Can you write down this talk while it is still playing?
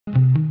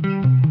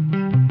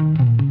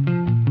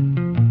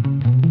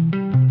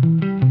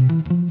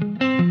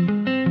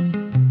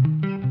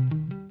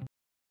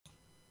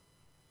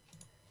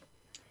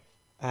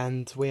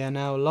And we are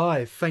now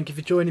live. Thank you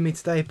for joining me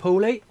today,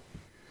 Paulie.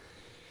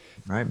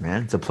 All right,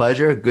 man. It's a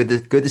pleasure.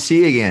 Good to see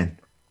you again.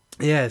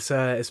 Yes,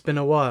 it's been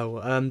a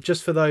while.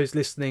 Just for those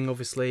listening,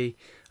 obviously,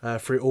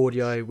 through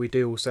audio, we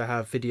do also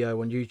have video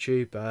on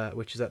YouTube,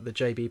 which is at the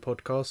JB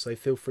Podcast, so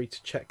feel free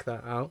to check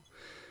that out.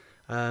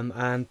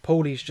 And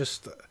Paulie's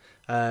just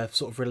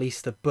sort of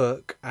released a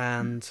book,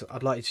 and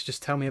I'd like you to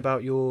just tell me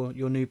about your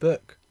new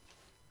book.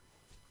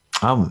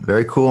 Oh,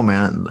 very cool,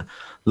 man.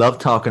 Love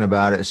talking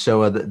about it.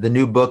 So the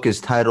new book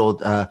is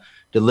titled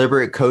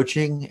Deliberate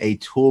Coaching, a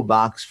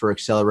Toolbox for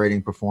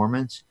Accelerating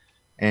Performance.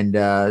 And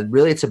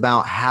really, it's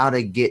about how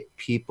to get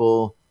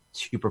people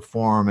to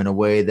perform in a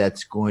way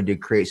that's going to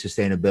create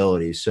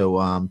sustainability.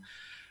 So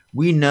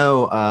we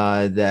know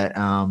that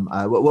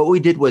what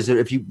we did was that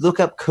if you look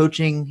up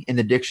coaching in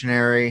the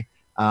dictionary,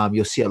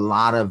 you'll see a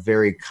lot of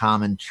very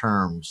common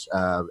terms,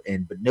 but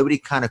nobody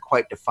kind of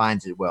quite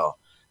defines it well.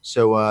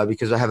 So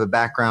because I have a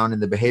background in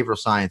the behavioral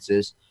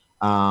sciences,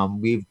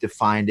 we've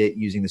defined it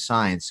using the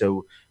science.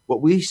 So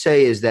what we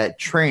say is that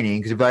training,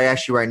 because if I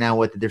ask you right now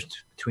what the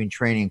difference between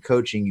training and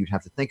coaching, you'd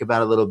have to think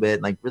about it a little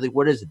bit, like really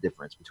what is the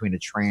difference between a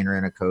trainer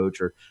and a coach,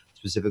 or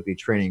specifically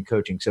training and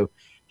coaching. So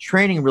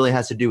training really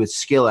has to do with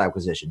skill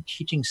acquisition,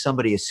 teaching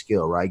somebody a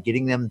skill, right?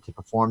 Getting them to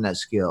perform that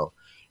skill.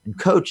 And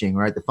coaching,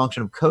 right? The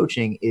function of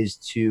coaching is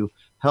to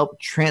help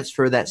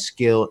transfer that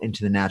skill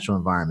into the natural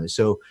environment.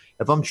 So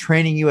if I'm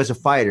training you as a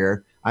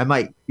fighter, I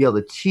might be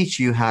able to teach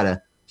you how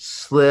to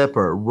slip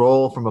or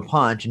roll from a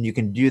punch, and you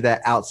can do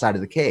that outside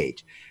of the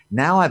cage.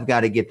 Now I've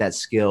got to get that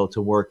skill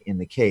to work in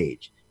the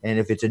cage. And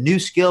if it's a new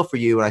skill for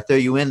you and I throw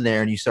you in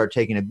there and you start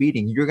taking a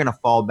beating, you're going to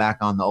fall back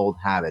on the old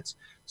habits.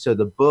 So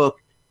the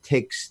book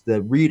takes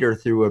the reader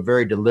through a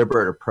very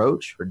deliberate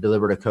approach for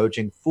deliberative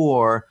coaching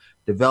for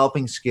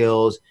developing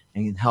skills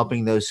and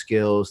helping those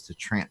skills to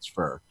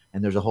transfer.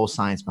 And there's a whole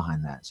science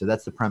behind that. So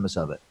that's the premise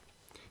of it.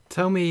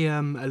 Tell me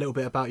a little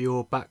bit about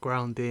your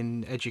background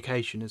in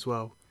education as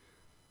well.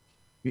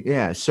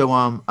 Yeah. So,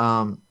 I've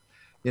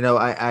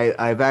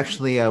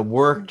actually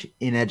worked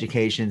in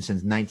education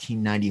since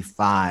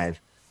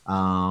 1995.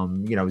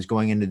 I was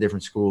going into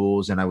different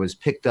schools, and I was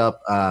picked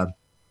up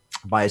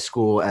by a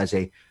school as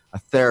a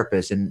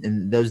therapist. And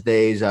in those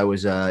days, I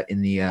was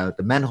in the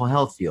mental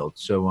health field.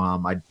 So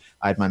I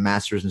had my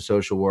master's in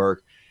social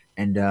work,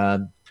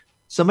 and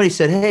somebody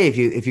said, "Hey,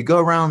 if you go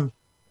around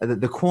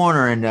the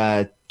corner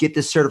and get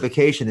this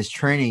certification, this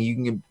training, you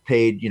can get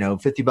paid,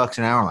 $50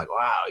 an hour." I'm like,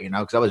 wow,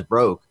 because I was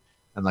broke.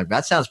 I'm like,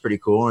 that sounds pretty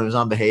cool. And it was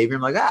on behavior.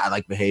 I'm like, I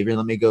like behavior.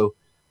 Let me go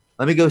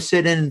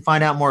sit in and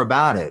find out more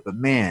about it. But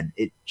man,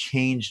 it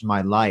changed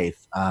my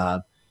life.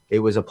 It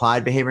was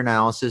applied behavior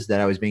analysis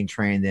that I was being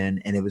trained in.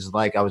 And it was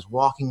like I was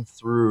walking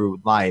through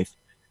life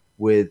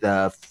with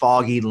a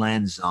foggy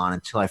lens on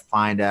until I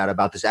find out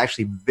about this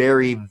actually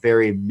very,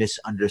 very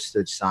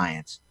misunderstood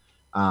science.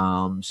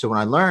 So when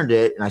I learned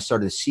it and I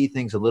started to see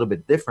things a little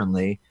bit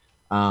differently,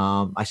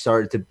 I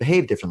started to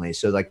behave differently.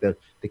 So like the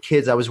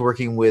kids I was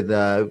working with,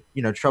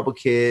 troubled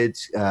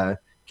kids,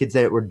 kids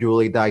that were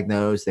dually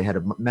diagnosed, they had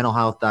a mental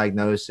health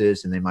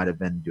diagnosis and they might've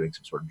been doing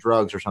some sort of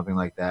drugs or something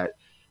like that.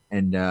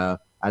 And,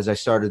 as I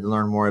started to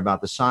learn more about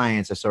the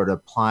science, I started to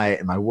apply it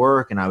in my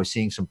work, and I was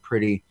seeing some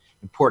pretty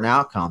important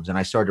outcomes. And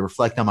I started to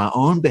reflect on my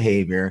own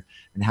behavior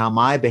and how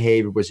my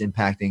behavior was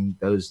impacting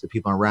the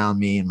people around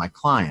me and my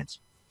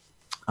clients.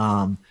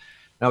 I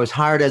was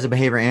hired as a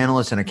behavior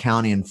analyst in a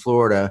county in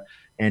Florida,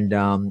 and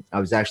I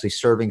was actually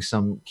serving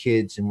some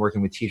kids and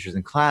working with teachers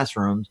in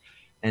classrooms.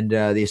 And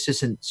the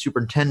assistant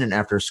superintendent,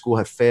 after a school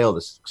had failed,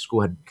 the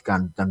school had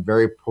done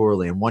very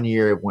poorly. And one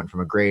year it went from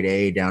a grade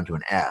A down to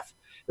an F.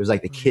 It was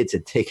like the kids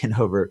had taken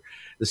over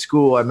the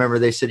school. I remember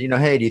they said,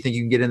 hey, do you think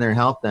you can get in there and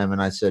help them?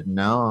 And I said,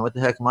 no, what the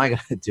heck am I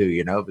going to do?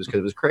 It was because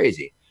it was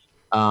crazy.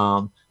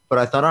 But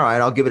I thought, all right,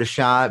 I'll give it a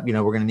shot. We're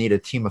going to need a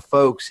team of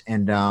folks.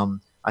 And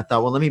I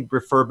thought, well, let me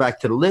refer back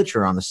to the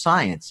literature on the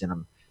science. And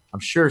I'm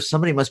sure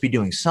somebody must be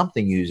doing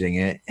something using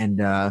it.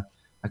 And I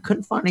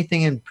couldn't find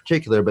anything in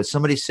particular, but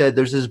somebody said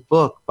there's this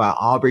book by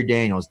Aubrey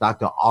Daniels,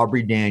 Dr.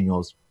 Aubrey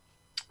Daniels.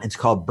 It's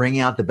called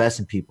Bringing Out the Best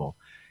in People.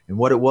 And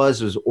what it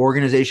was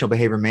organizational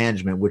behavior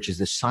management, which is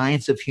the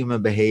science of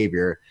human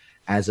behavior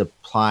as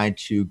applied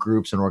to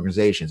groups and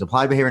organizations.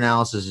 Applied behavior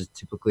analysis is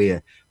typically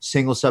a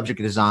single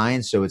subject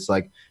design. So it's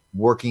like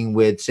working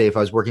with, say, if I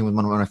was working with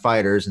one of my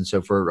fighters, and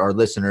so for our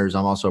listeners,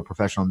 I'm also a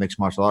professional mixed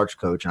martial arts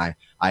coach, and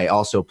I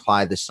also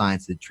apply the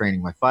science to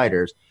training my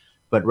fighters.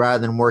 But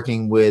rather than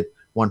working with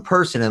one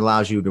person, it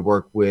allows you to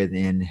work with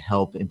and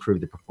help improve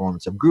the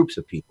performance of groups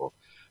of people.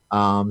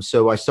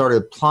 So I started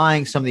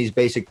applying some of these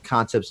basic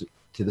concepts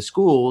to the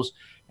schools,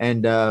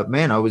 and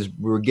we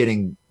were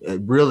getting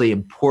really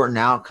important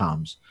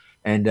outcomes.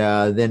 And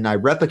then I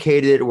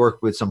replicated it,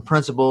 worked with some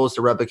principals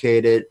to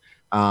replicate it.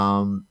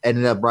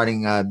 Ended up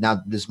writing,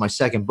 now this is my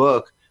second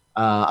book,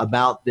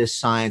 about this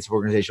science of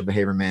organizational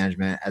behavior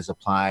management as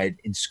applied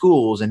in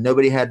schools. And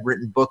nobody had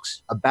written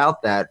books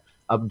about that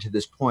up until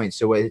this point.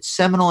 So it's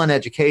seminal in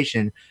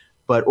education,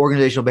 but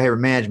organizational behavior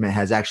management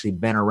has actually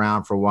been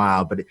around for a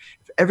while. But if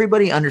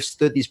everybody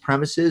understood these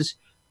premises,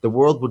 the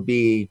world would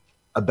be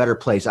a better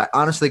place. I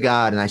honestly,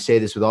 God, and I say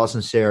this with all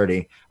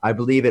sincerity, I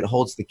believe it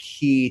holds the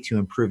key to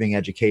improving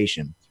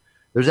education.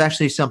 There's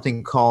actually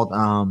something called,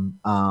 and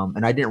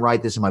I didn't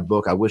write this in my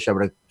book. I wish I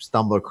would have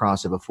stumbled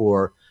across it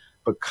before,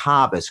 but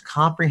CABAS,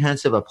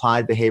 Comprehensive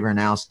Applied Behavior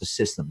Analysis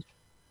Systems.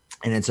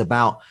 And it's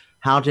about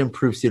how to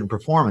improve student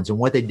performance. And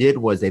what they did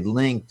was they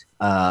linked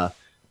what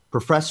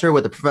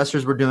the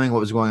professors were doing, what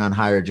was going on in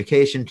higher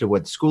education, to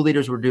what the school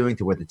leaders were doing,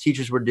 to what the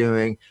teachers were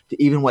doing,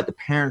 to even what the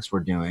parents were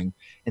doing.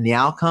 And the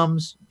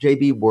outcomes,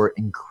 JB, were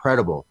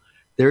incredible.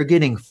 They're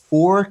getting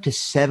 4 to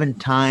 7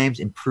 times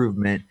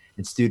improvement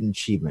in student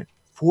achievement.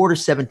 4 to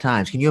 7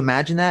 times. Can you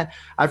imagine that?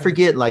 I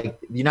forget,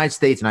 like the United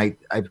States, and I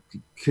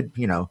could,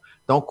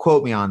 don't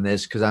quote me on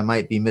this because I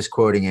might be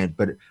misquoting it,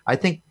 but I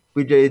think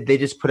they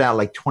just put out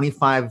like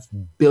 $25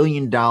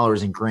 billion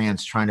in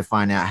grants trying to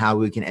find out how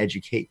we can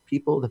educate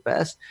people the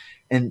best.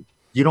 And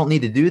you don't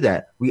need to do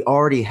that. We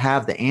already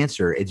have the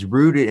answer. It's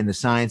rooted in the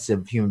science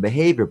of human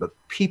behavior, but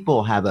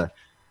people have a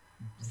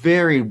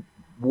very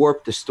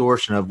warped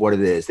distortion of what it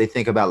is. They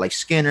think about like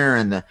Skinner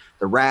and the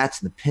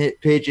rats and the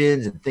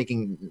pigeons and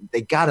thinking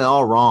they got it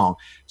all wrong.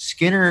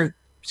 Skinner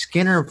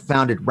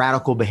founded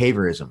radical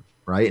behaviorism,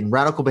 right? And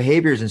radical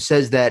behaviorism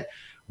says that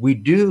we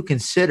do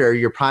consider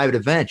your private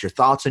events, your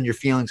thoughts and your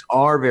feelings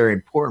are very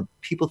important.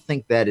 People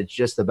think that it's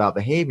just about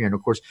behavior. And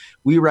of course,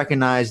 we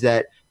recognize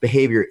that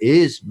behavior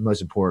is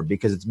most important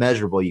because it's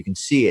measurable. You can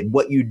see it. And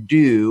what you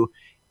do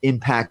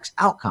impacts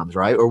outcomes,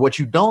 right? Or what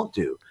you don't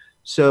do.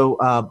 So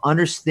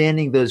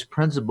understanding those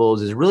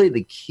principles is really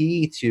the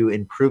key to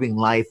improving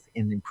life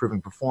and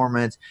improving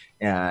performance,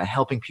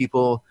 helping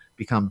people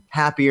become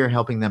happier,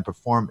 helping them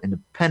perform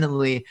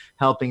independently,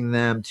 helping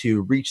them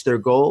to reach their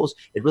goals.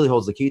 It really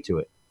holds the key to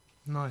it.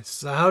 Nice.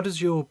 So how does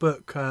your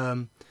book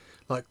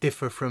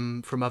differ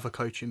from other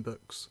coaching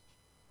books?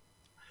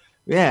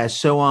 Yeah,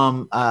 so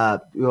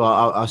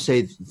I'll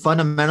say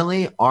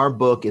fundamentally, our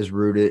book is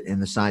rooted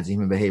in the science of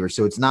human behavior.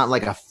 So it's not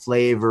like a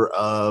flavor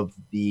of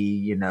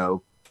the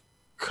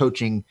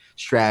coaching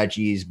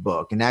strategies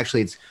book, and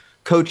actually it's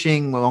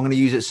coaching. Well, I'm going to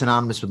use it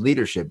synonymous with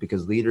leadership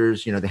because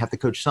leaders, they have to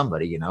coach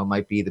somebody. It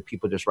might be the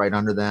people just right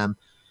under them.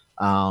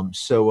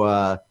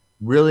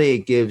 Really,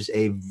 it gives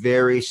a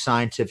very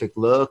scientific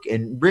look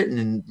and written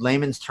in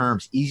layman's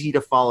terms, easy to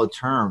follow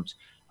terms.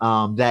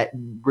 That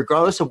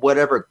regardless of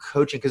whatever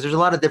coaching, because there's a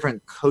lot of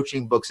different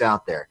coaching books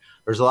out there.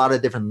 There's a lot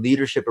of different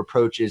leadership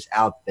approaches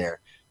out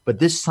there. But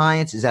this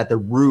science is at the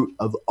root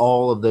of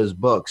all of those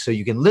books. So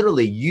you can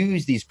literally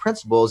use these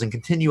principles and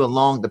continue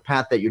along the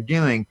path that you're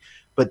doing,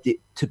 but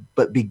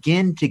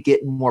begin to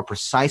get more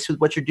precise with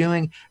what you're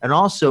doing and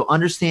also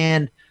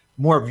understand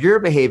more of your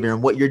behavior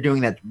and what you're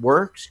doing that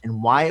works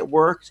and why it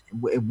works,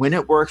 when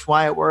it works,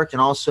 why it works,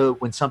 and also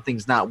when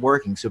something's not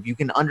working. So if you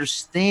can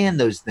understand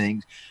those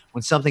things,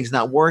 when something's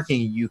not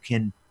working, you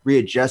can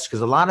readjust,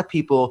 because a lot of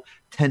people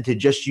tend to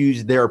just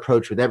use their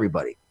approach with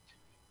everybody.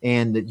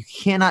 And you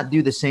cannot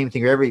do the same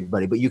thing with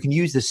everybody, but you can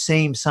use the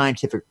same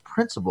scientific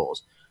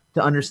principles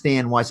to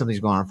understand why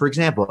something's going on. For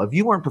example, if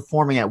you weren't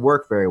performing at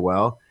work very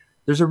well,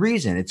 there's a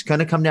reason. It's going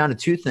to come down to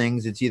 2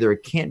 things. It's either a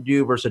can't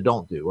do versus a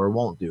don't do or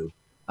won't do.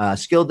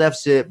 Skill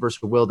deficit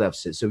versus will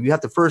deficit. So you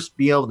have to first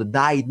be able to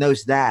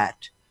diagnose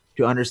that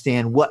to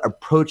understand what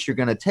approach you're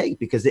going to take,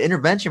 because the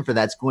intervention for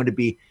that's going to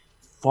be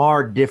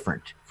far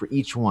different for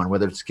each one,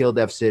 whether it's skill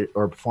deficit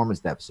or performance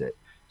deficit.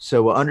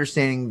 So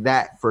understanding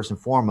that first and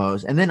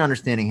foremost, and then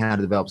understanding how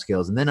to develop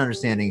skills, and then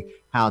understanding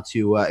how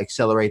to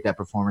accelerate that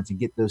performance and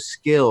get those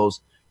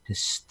skills to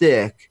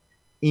stick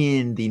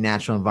in the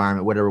natural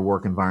environment, whatever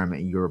work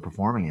environment you're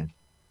performing in.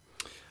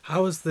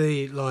 How has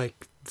the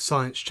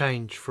science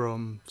changed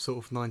from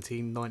sort of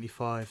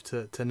 1995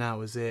 to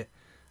now? Is it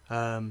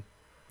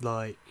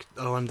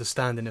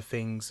understanding of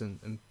things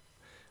and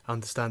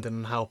understanding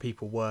on how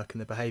people work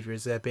and their behaviour?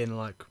 Has there been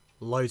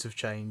loads of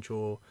change,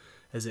 or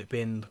has it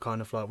been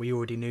kind of we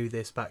already knew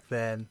this back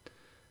then,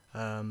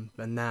 and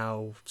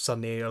now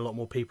suddenly a lot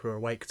more people are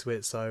awake to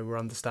it, so we're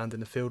understanding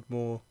the field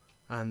more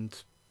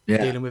and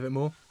dealing with it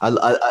more? I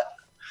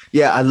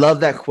love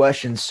that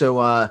question.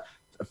 So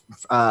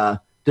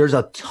there's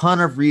a ton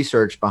of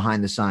research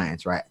behind the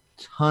science, right?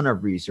 Ton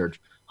of research,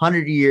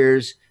 100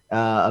 years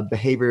of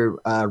behavior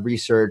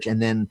research,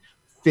 and then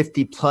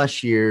 50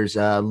 plus years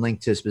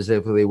linked to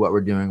specifically what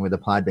we're doing with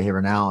applied behavior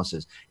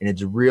analysis. And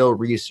it's real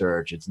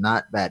research. It's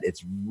not bad.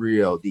 It's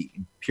real. The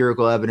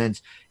empirical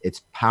evidence,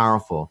 it's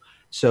powerful.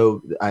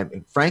 So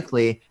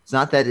frankly, it's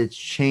not that it's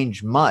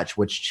changed much.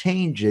 What's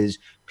changed is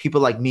people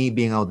like me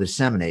being able to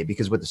disseminate,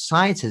 because what the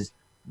science has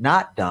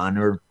not done,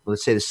 or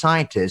let's say the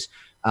scientists,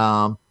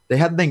 they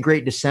haven't been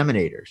great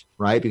disseminators,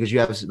 right? Because you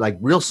have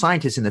real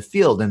scientists in the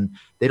field, and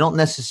they don't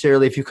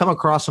necessarily, if you come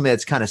across somebody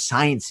that's kind of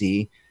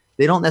sciencey,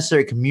 they don't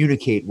necessarily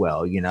communicate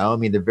well, I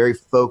mean, they're very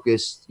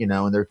focused,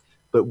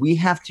 but we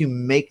have to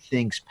make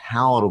things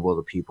palatable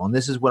to people. And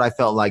this is what I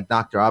felt like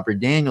Dr. Aubrey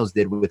Daniels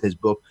did with his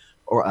book,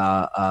 or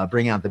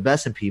Bring Out the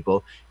Best in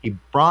People. He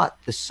brought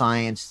the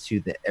science to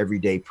the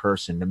everyday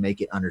person to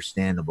make it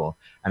understandable.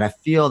 And I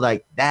feel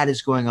like that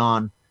is going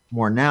on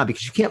more now,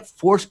 because you can't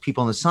force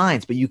people in the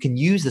science, but you can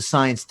use the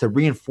science to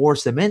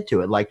reinforce them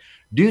into it. Like,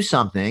 do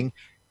something,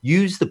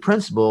 use the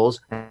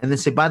principles, and then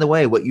say, by the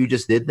way, what you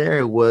just did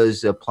there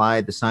was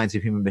apply the science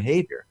of human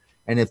behavior.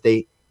 And if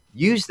they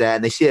use that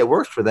and they see it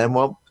works for them,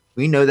 well,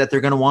 we know that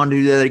they're going to want to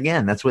do that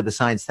again. That's what the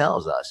science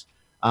tells us.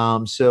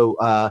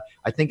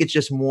 I think it's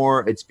just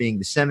more, it's being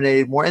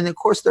disseminated more. And of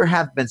course, there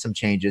have been some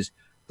changes.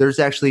 There's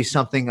actually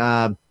something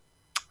and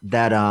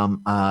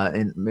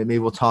maybe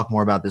we'll talk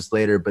more about this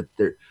later, but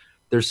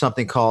there's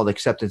something called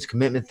acceptance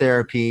commitment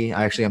therapy.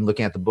 I'm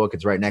looking at the book.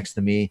 It's right next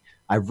to me.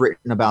 I've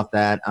written about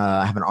that.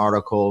 I have an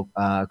article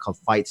called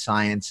Fight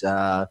Science,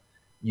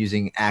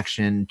 using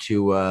action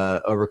to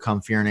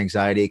overcome fear and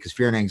anxiety, because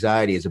fear and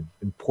anxiety is an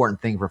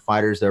important thing for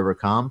fighters to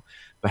overcome.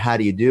 But how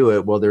do you do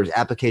it? Well, there's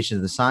applications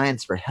of the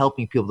science for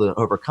helping people to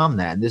overcome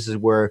that. And this is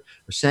where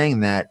we're saying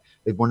that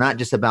we're not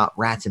just about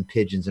rats and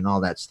pigeons and all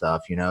that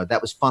stuff.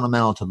 That was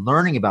fundamental to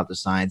learning about the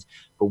science,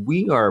 but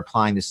we are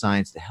applying the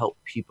science to help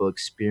people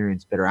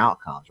experience better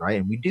outcomes, right?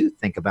 And we do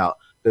think about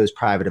those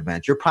private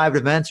events. Your private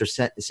events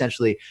are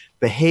essentially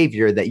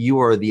behavior that you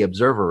are the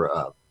observer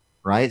of,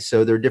 right?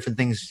 So there are different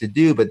things to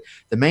do, but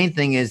the main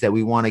thing is that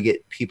we want to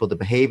get people to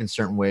behave in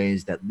certain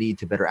ways that lead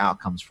to better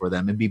outcomes for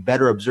them and be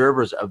better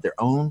observers of their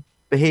own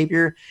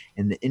behavior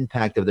and the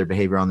impact of their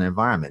behavior on the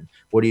environment.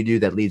 What do you do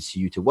that leads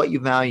you to what you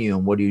value,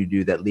 and what do you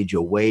do that leads you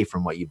away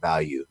from what you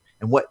value?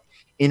 And what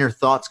inner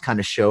thoughts kind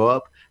of show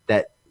up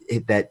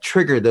that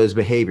trigger those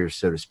behaviors,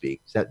 so to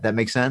speak. Does that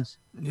make sense?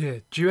 Yeah.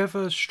 Do you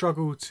ever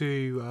struggle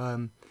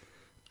to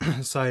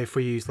say, if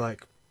we use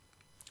like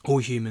all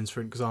humans,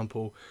 for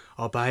example,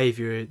 our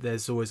behavior,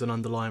 there's always an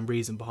underlying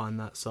reason behind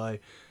that. So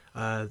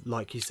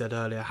like you said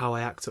earlier, how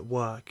I act at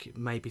work,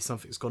 maybe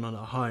something's gone on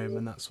at home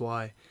and that's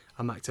why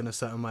I'm acting a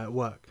certain way at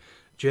work.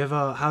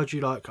 How do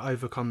you like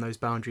overcome those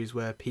boundaries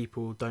where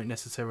people don't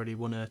necessarily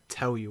want to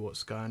tell you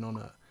what's going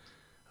on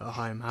at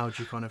home? How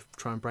do you kind of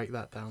try and break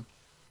that down?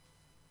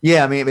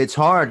 Yeah, I mean, it's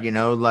hard,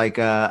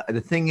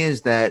 the thing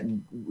is that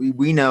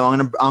we know,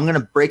 I'm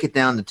gonna break it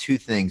down to two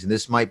things, and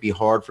this might be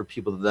hard for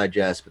people to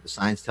digest, but the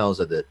science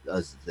tells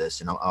us this,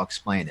 and I'll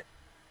explain it.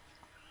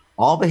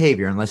 All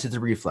behavior, unless it's a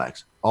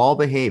reflex, all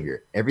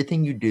behavior,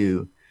 everything you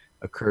do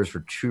occurs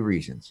for two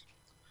reasons: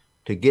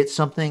 to get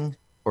something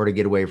or to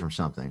get away from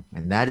something.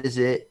 And that is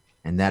it.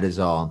 And that is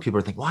all. And people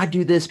are thinking, well, I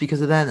do this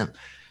because of that. And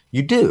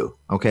you do.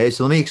 Okay.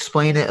 So let me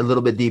explain it a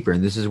little bit deeper.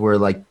 And this is where,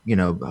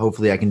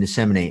 hopefully I can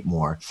disseminate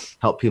more,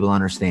 help people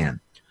understand.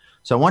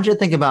 So I want you to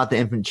think about the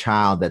infant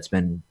child that's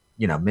been,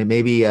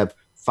 maybe a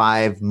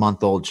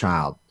 5-month-old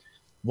child.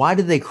 Why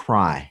do they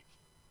cry?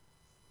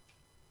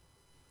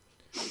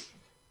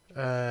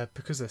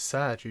 Because they're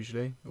sad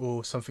usually,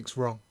 or something's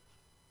wrong.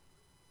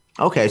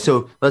 Okay,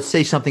 so let's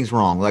say something's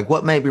wrong. Like,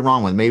 what may be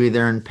wrong with? Maybe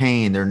they're in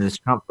pain, they're in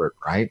discomfort,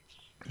 right?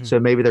 So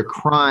maybe they're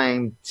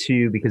crying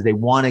because they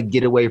want to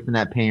get away from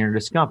that pain or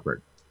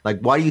discomfort. Like,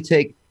 why do you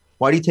take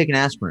an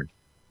aspirin?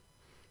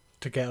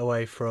 To get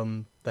away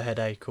from the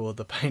headache or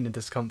the pain and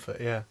discomfort,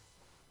 yeah.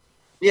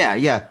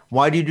 Yeah.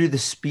 Why do you do the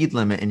speed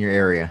limit in your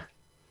area?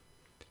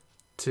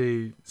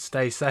 To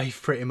stay safe,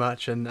 pretty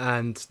much,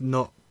 and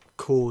not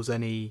cause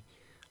any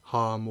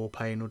harm or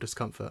pain or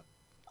discomfort.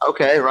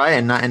 Okay, right,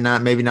 and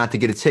not maybe not to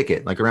get a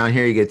ticket. Like around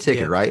here, you get a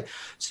ticket, right?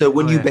 So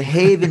when you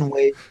behave in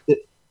ways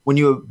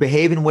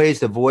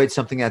to avoid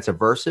something that's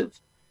aversive,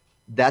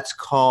 that's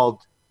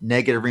called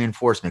negative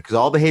reinforcement, because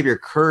all behavior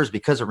occurs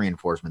because of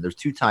reinforcement. There's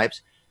two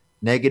types: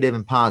 negative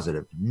and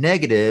positive.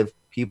 Negative,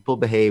 people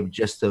behave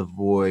just to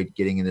avoid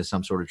getting into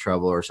some sort of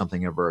trouble or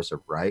something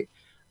aversive, right?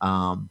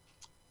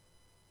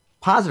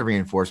 Positive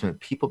reinforcement,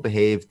 people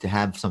behave to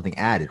have something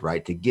added,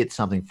 right? To get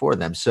something for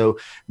them. So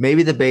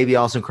maybe the baby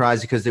also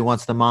cries because they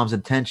wants the mom's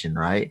attention,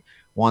 right?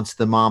 Wants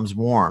the mom's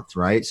warmth,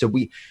 right? So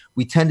we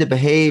tend to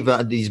behave,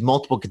 these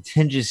multiple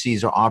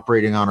contingencies are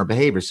operating on our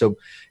behavior. So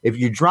if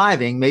you're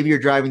driving, maybe you're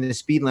driving the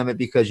speed limit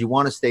because you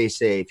want to stay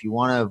safe. You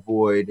want to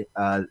avoid,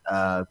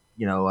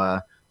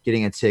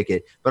 getting a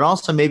ticket, but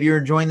also maybe you're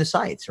enjoying the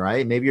sights,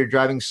 right? Maybe you're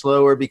driving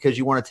slower because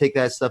you want to take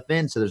that stuff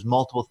in. So there's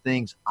multiple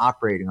things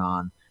operating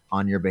on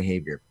your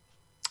behavior.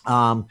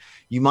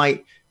 You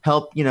might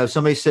help,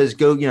 somebody says,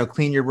 go,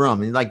 clean your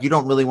room. And like, you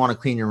don't really want to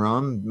clean your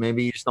room.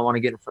 Maybe you just don't want to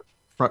get in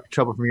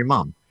trouble from your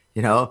mom,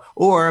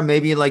 or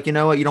maybe like, you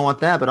know what, you don't want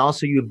that, but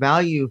also you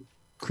value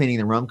cleaning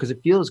the room because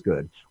it feels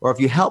good. Or if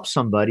you help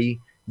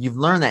somebody, you've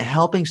learned that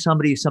helping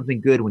somebody is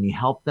something good. When you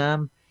help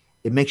them,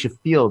 it makes you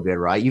feel good,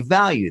 right? You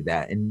value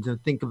that. And to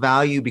think of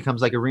value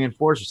becomes like a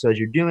reinforcer. So as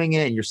you're doing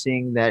it and you're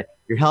seeing that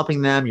you're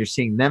helping them, you're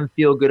seeing them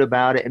feel good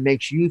about it, it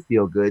makes you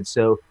feel good.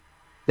 So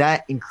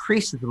that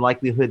increases the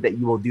likelihood that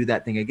you will do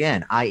that thing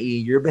again, i.e.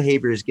 your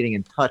behavior is getting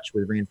in touch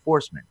with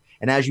reinforcement.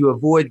 And as you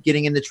avoid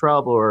getting into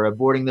trouble or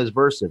avoiding those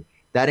aversive,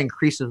 that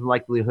increases the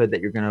likelihood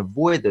that you're going to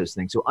avoid those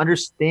things. So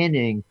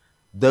understanding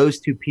those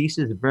two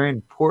pieces is very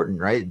important,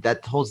 right?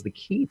 That holds the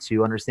key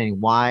to understanding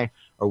why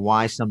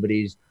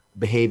somebody's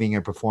behaving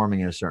or performing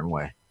in a certain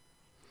way.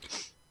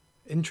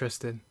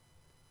 Interesting.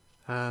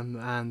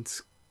 And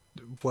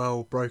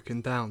well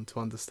broken down to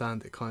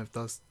understand. It kind of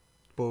does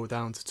boil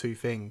down to two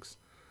things.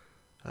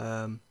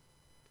 Um,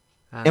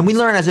 And we and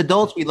learn as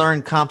adults, we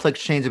learn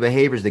complex chains of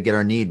behaviors that get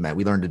our need met.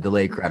 We learn to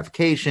delay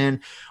gratification.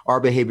 Our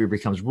behavior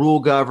becomes rule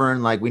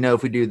governed. Like we know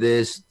if we do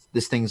this,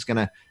 this thing's going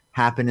to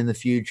happen in the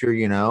future,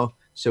 you know?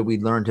 So we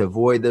learn to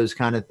avoid those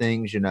kind of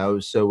things, you know?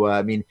 So,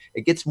 I mean,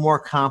 it gets more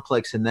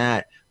complex than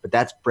that, but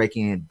that's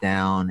breaking it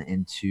down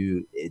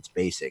into its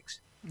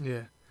basics.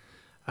 yeah.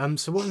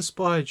 So what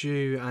inspired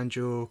you and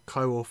your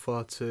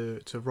co-author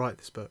to write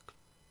this book?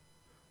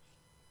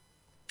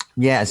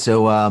 Yeah.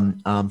 So,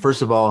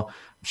 first of all,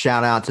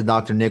 shout out to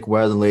Dr. Nick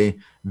Weatherly.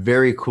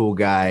 Very cool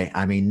guy.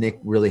 I mean, Nick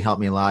really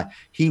helped me a lot.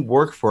 He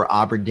worked for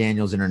Aubrey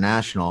Daniels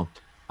International.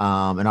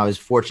 And I was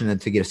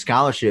fortunate to get a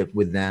scholarship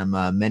with them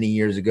many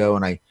years ago.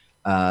 And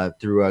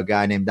through a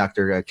guy named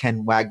Dr.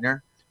 Ken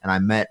Wagner. And I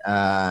met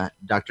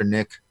Dr.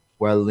 Nick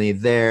Weatherly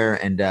there.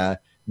 And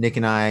Nick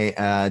and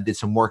I did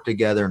some work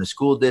together in a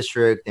school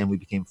district, and we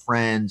became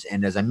friends.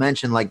 And as I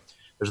mentioned, like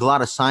there's a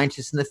lot of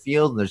scientists in the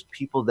field, and there's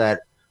people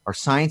that are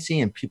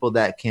sciencey and people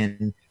that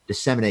can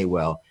disseminate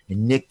well.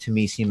 And Nick to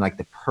me seemed like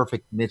the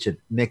perfect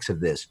mix of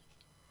this.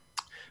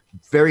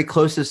 Very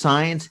close to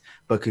science,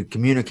 but could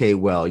communicate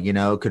well, you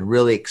know, could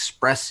really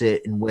express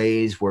it in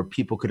ways where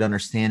people could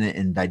understand it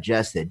and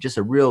digest it. Just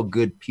a real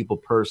good people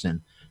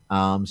person.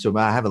 So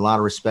I have a lot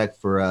of respect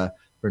for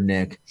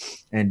Nick.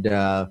 And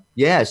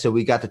yeah, so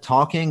we got to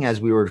talking as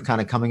we were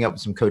kind of coming up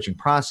with some coaching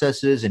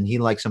processes, and he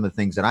liked some of the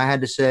things that I had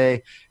to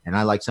say, and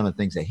I liked some of the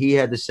things that he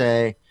had to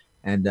say,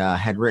 and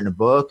had written a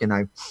book,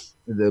 and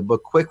the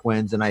book Quick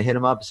Wins, and I hit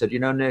him up and said, you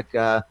know, Nick,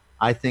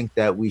 I think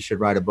that we should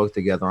write a book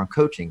together on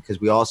coaching, because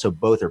we also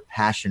both are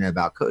passionate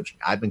about coaching.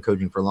 I've been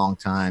coaching for a long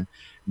time.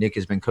 Nick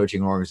has been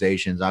coaching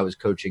organizations. I was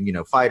coaching, you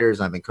know, fighters.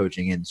 I've been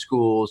coaching in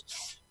schools,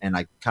 and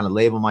I kind of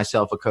label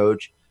myself a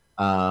coach.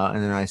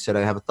 And then I said,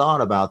 I have a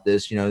thought about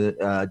this, you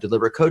know,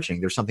 deliberate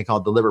coaching. There's something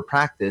called deliberate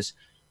practice.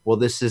 Well,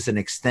 this is an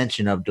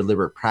extension of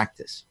deliberate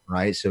practice,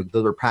 right? So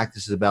deliberate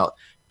practice is about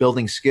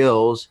building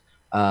skills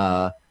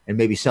and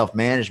maybe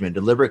self-management.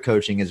 Deliberate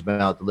coaching is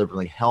about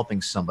deliberately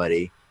helping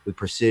somebody with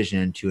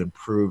precision to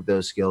improve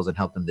those skills and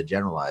help them to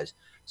generalize.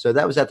 So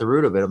that was at the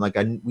root of it. I'm like,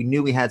 we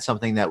knew we had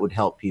something that would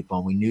help people,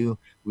 and we knew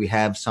we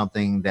have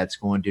something that's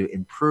going to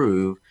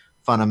improve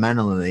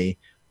fundamentally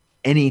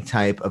any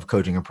type of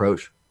coaching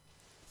approach.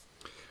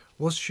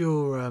 What's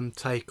your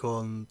take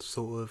on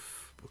sort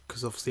of,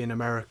 because obviously in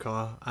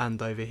America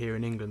and over here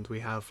in England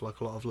we have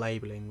like a lot of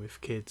labelling with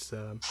kids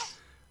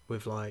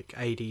with like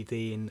ADD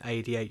and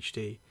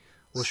ADHD.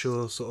 What's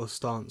your sort of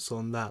stance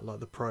on that, like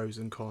the pros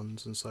and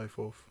cons and so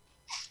forth?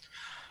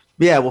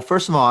 Yeah, well,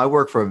 first of all, I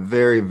work for a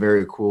very,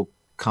 very cool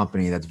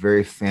company that's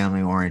very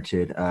family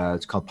oriented.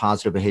 It's called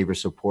Positive Behavior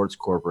Supports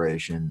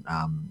Corporation.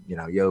 You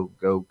know,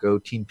 go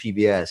Team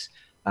PBS.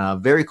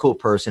 Very cool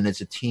person.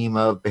 It's a team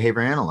of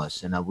behavior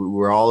analysts, and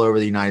we're all over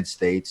the United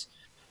States.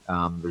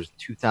 There's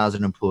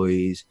 2,000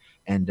 employees,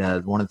 and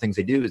one of the things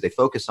they do is they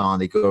go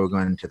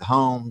into the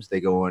homes,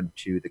 they go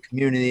into the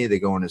community, they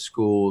go into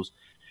schools,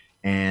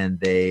 and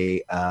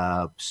they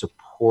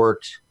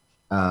support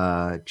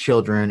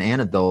children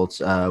and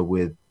adults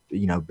with,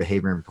 you know,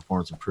 behavior and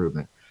performance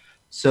improvement.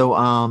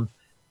 So,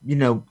 you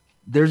know,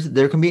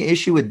 there can be an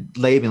issue with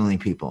labeling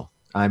people.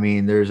 I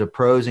mean, there's a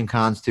pros and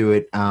cons to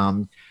it.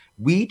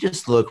 We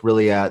just look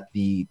really at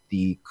the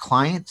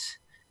client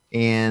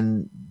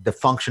and the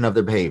function of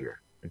their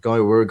behavior.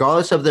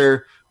 Regardless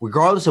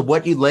of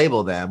what you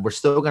label them, we're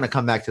still going to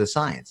come back to the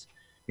science.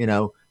 You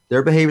know,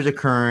 their behavior is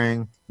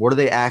occurring. What are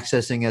they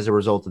accessing as a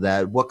result of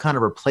that? What kind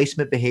of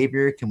replacement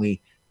behavior can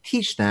we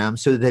teach them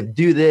so that they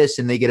do this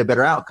and they get a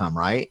better outcome,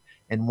 right?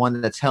 And one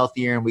that's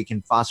healthier, and we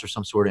can foster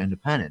some sort of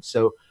independence.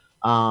 So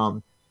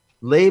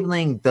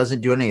labeling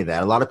doesn't do any of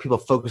that. A lot of people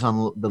focus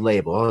on the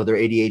label. Oh, they're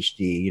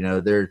ADHD. You know,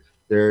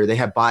 they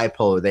have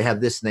bipolar. They have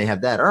this and they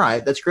have that. All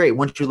right, that's great.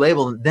 Once you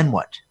label them, then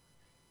what?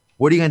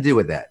 What are you going to do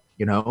with that?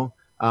 You know,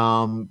 a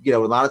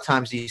lot of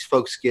times these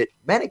folks get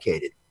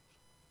medicated,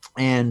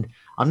 and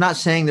I'm not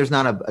saying there's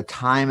not a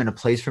time and a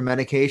place for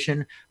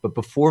medication, but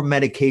before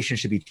medication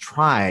should be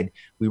tried,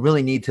 we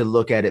really need to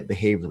look at it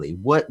behaviorally.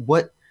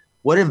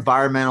 What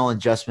environmental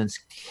adjustments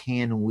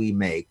can we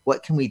make?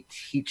 What can we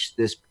teach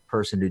this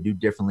person to do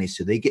differently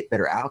so they get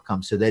better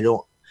outcomes, so they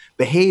don't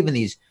behave in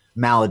these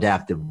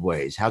maladaptive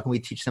ways? How can we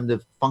teach them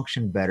to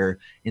function better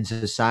in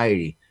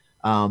society?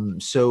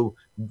 So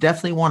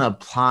definitely want to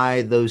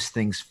apply those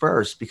things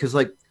first, because,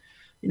 like,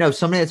 you know,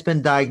 somebody that's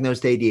been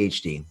diagnosed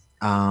ADHD,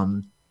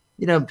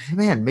 you know,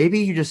 man, maybe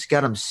you just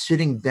got them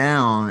sitting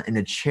down in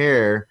a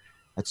chair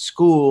at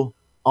school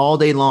all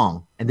day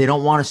long and they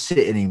don't want to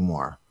sit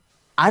anymore.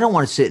 I don't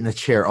want to sit in a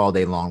chair all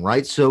day long,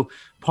 right? So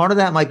part of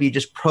that might be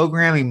just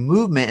programming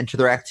movement into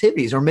their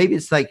activities, or maybe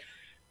it's like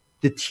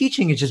the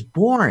teaching is just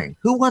boring.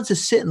 Who wants to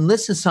sit and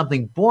listen to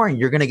something boring?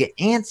 You're going to get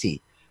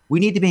antsy. We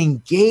need to be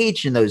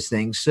engaged in those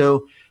things.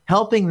 So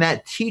helping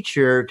that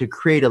teacher to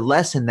create a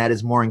lesson that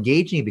is more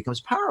engaging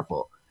becomes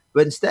powerful.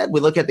 But instead,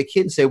 we look at the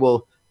kid and say,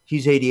 well,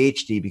 he's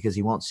ADHD because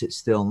he won't sit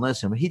still and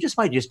listen. But he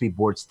might just be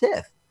bored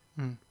stiff.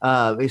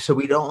 So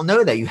we don't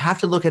know that. You have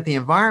to look at the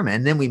environment,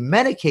 and then we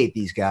medicate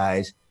these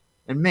guys.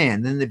 and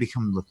man, then they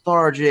become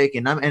lethargic.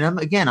 And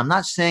I'm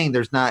not saying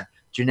there's not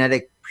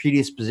genetic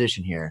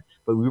predisposition here,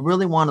 but we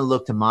really want to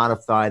look to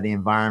modify the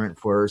environment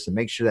first and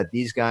make sure that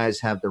these guys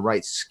have the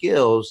right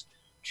skills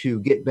to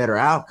get better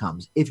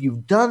outcomes. If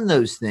you've done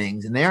those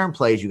things and they're in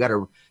place, you got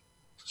a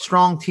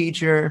strong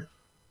teacher,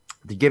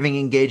 they're giving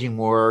engaging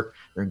work,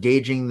 they're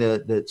engaging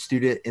the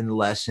student in the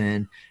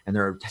lesson, and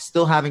they're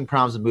still having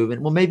problems with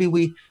movement. Well, maybe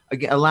we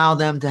allow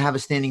them to have a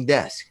standing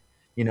desk.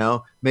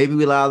 Maybe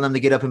we allow them to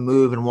get up and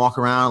move and walk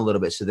around a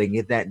little bit so they can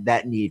get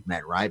that need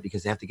met, right?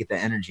 Because they have to get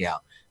that energy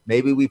out.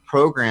 Maybe we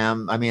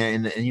program,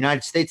 in the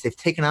United States, they've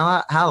taken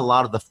out a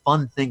lot of the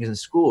fun things in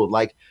school,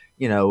 like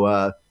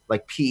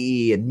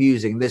PE and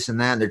music, this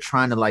and that. And they're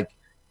trying to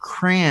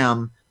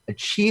cram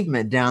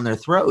achievement down their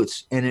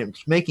throats, and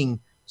it's making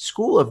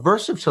school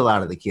aversive to a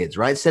lot of the kids,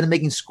 right? Instead of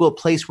making school a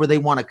place where they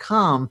want to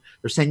come,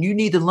 they're saying you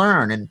need to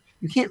learn, and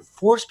you can't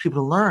force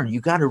people to learn.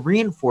 You got to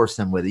reinforce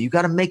them with it. You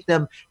got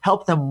to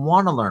help them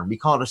want to learn. We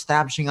call it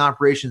establishing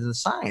operations in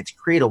science,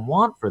 create a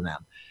want for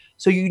them.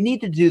 So you need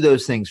to do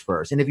those things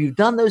first. And if you've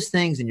done those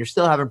things and you're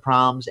still having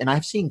problems, and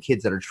I've seen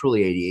kids that are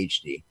truly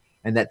ADHD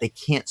and that they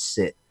can't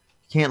sit,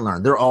 can't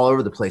learn. They're all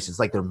over the place. It's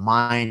like their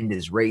mind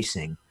is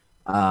racing.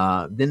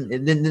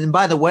 Then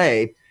by the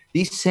way,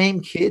 these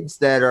same kids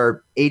that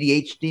are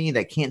ADHD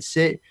that can't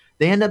sit,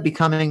 they end up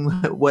becoming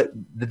what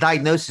the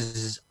diagnosis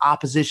is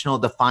oppositional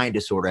defiant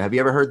disorder. Have you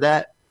ever heard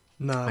that?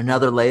 No.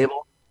 Another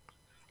label?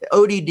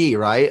 ODD,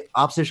 right?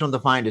 Oppositional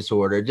defiant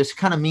disorder. It just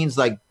kind of means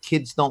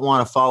kids don't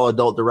want to follow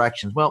adult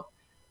directions. Well,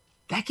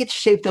 that gets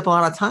shaped up a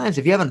lot of times.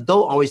 If you have an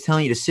adult always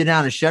telling you to sit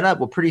down and shut up,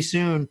 well, pretty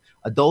soon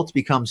adults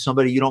become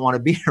somebody you don't want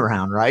to be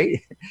around,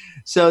 right?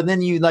 So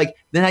then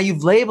now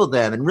you've labeled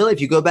them. And really,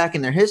 if you go back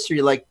in their history,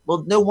 you're like,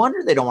 well, no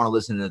wonder they don't want to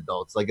listen to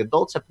adults.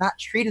 Adults have not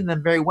treated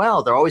them very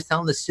well. They're always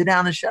telling them to sit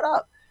down and shut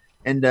up.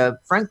 And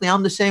frankly,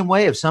 I'm the same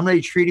way. If somebody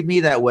treated me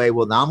that way,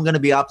 well, now I'm going to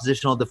be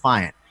oppositional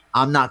defiant.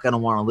 I'm not going to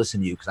want to listen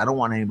to you because I don't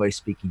want anybody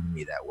speaking to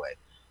me that way.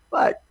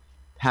 But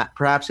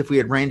perhaps if we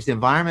had arranged the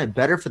environment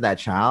better for that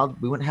child,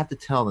 we wouldn't have to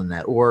tell them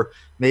that. Or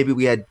maybe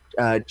we had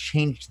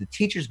changed the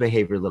teacher's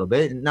behavior a little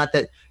bit. And not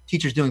that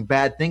teachers doing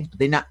bad things, but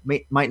they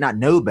might not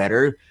know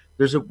better.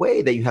 There's a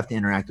way that you have to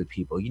interact with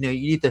people. You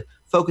need to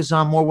focus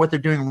on more what they're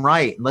doing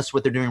right and less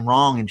what they're doing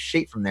wrong, and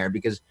shape from there.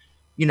 Because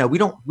we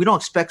don't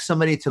expect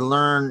somebody to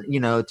learn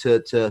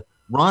to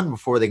run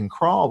before they can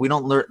crawl. We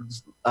don't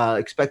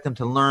expect them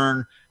to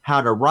learn how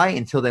to write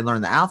until they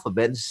learn the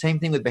alphabet. It's the same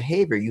thing with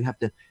behavior. You have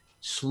to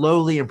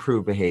slowly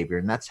improve behavior,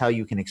 and that's how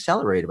you can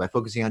accelerate it, by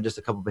focusing on just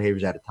a couple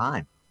behaviors at a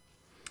time.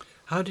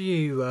 How do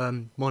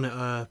you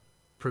monitor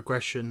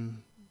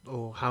progression,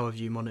 or how have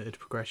you monitored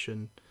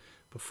progression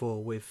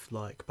before with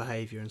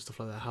behavior and stuff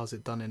like that? How's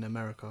it done in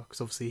America?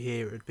 Because obviously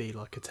here it would be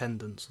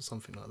attendance or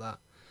something like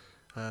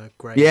that.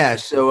 Great. Yeah.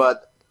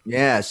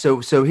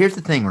 So here's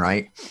the thing,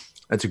 right?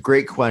 That's a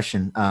great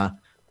question.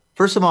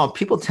 First of all,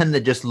 people tend to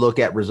just look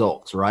at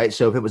results, right?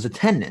 So if it was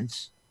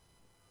attendance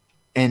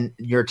and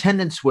your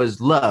attendance was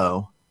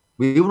low,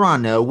 we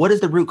want to know, what is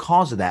the root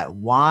cause of that?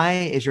 Why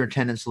is your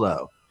attendance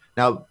low?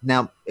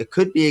 Now it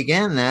could be,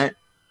 again, that,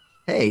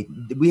 hey,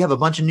 we have a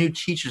bunch of new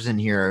teachers in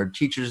here.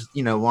 Teachers,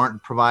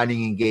 aren't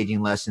providing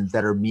engaging lessons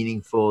that are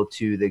meaningful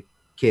to the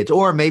kids.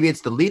 Or maybe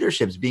it's the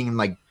leadership's being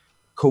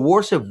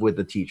coercive with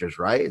the teachers,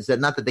 right? Is that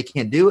not that they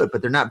can't do it,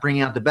 but they're not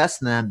bringing out the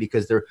best in them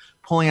because they're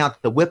pulling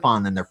out the whip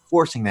on them. They're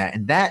forcing that.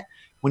 And that,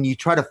 when you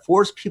try to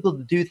force people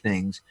to do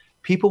things,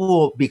 people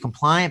will be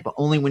compliant, but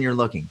only when you're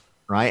looking,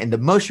 right? And the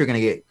most you're going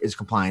to get is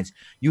compliance.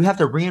 You have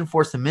to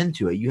reinforce them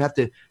into it. You have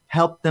to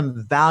help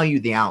them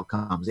value the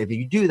outcomes. If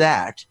you do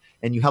that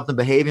and you help them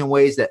behave in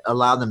ways that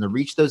allow them to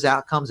reach those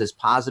outcomes as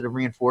positive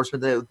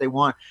reinforcement that they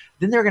want,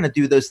 then they're going to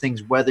do those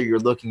things whether you're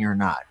looking or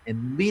not.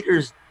 And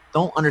leaders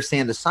don't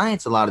understand the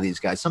science, a lot of these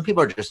guys. Some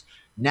people are just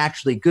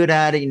naturally good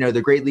at it.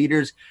 They're great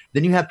leaders.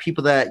 Then you have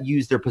people that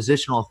use their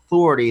positional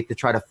authority to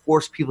try to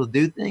force people to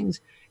do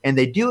things. And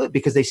they do it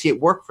because they see it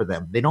work for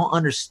them. They don't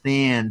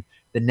understand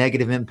the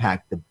negative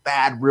impact, the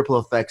bad ripple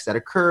effects that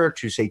occur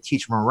to, say,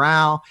 teacher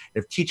morale.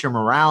 If teacher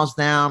morale's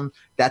down,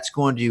 that's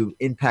going to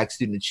impact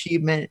student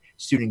achievement,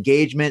 student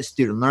engagement,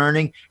 student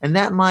learning, and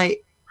that might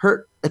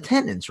hurt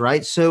attendance,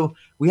 right? So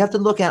we have to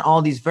look at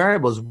all these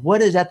variables.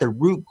 What is at the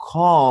root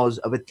cause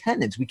of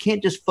attendance? We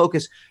can't just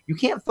focus. You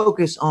can't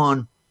focus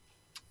on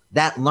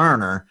that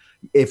learner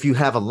if you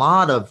have a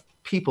lot of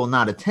people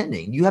not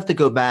attending. You have to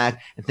go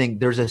back and think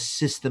there's a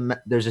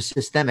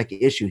systemic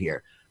issue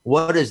here.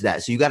 What is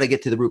that? So you got to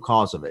get to the root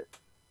cause of it.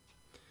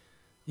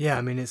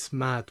 Yeah, it's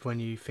mad when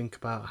you think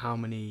about how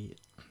many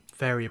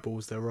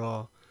variables there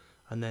are,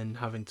 and then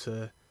having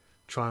to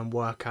try and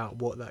work out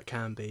what that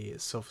can be.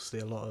 It's obviously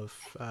a lot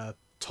of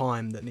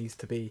time that needs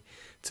to be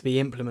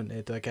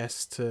implemented, I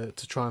guess, to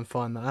try and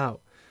find that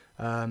out.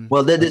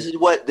 Well,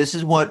 this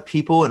is what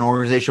people in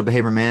organizational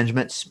behavior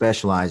management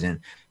specialize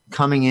in.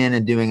 Coming in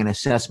and doing an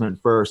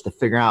assessment first to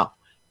figure out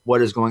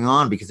what is going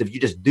on. Because if you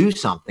just do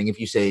something,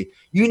 if you say,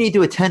 you need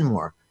to attend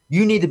more,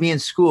 you need to be in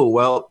school,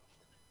 well,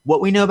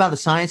 What we know about the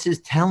science is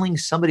telling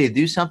somebody to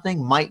do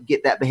something might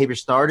get that behavior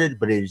started,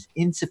 but it is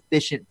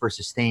insufficient for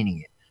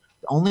sustaining it.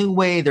 The only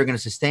way they're going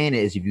to sustain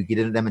it is if you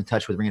get them in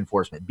touch with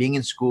reinforcement. Being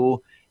in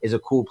school is a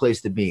cool place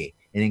to be.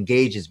 It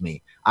engages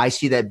me. I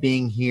see that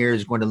being here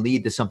is going to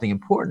lead to something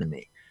important to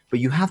me. But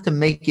you have to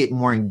make it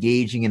more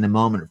engaging in the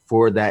moment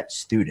for that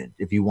student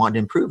if you want to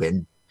improve it.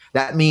 And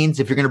that means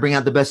if you're going to bring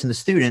out the best in the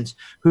students,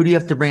 who do you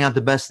have to bring out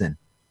the best in?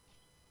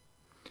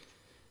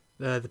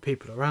 The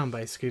people around,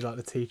 basically, like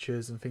the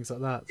teachers and things like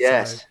that.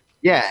 Yes. So,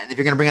 yeah. And if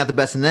you're going to bring out the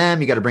best in them,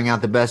 you got to bring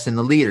out the best in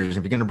the leaders.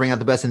 If you're going to bring out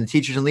the best in the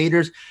teachers and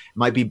leaders, it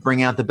might be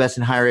bring out the best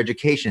in higher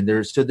education.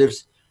 There's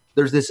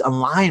this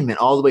alignment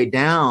all the way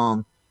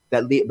down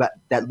that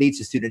leads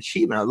to student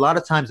achievement. A lot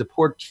of times the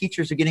poor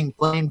teachers are getting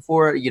blamed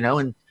for it,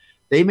 and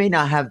they may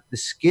not have the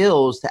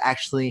skills to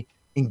actually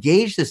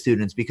engage the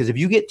students, because if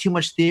you get too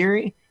much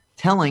theory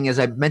telling, as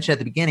I mentioned at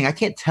the beginning, I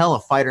can't tell a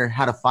fighter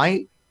how to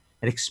fight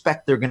and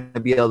expect they're going to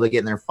be able to get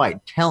in their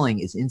fight. Telling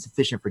is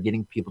insufficient for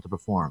getting people to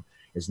perform.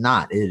 It's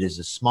not. It is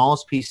the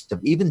smallest piece of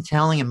even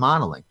telling and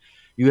modeling.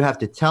 You have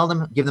to tell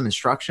them, give them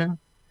instruction,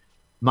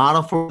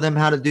 model for them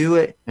how to do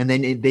it, and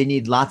then they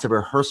need lots of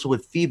rehearsal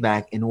with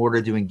feedback in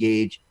order to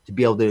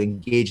be able to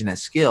engage in that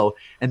skill.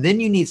 And then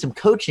you need some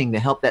coaching to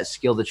help that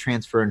skill to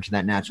transfer into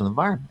that natural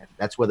environment.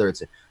 That's whether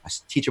it's a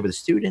teacher with a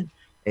student,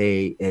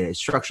 a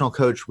instructional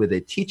coach with a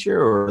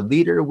teacher, or a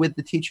leader with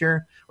the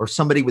teacher, or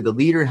somebody with a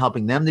leader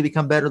helping them to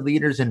become better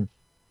leaders. And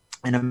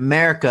in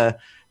America,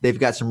 they've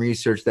got some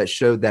research that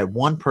showed that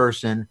one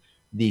person,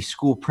 the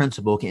school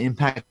principal, can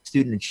impact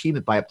student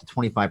achievement by up to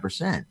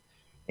 25%.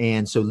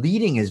 And so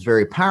leading is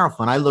very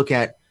powerful. And I look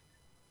at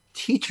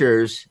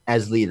teachers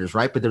as leaders,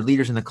 right? But they're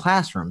leaders in the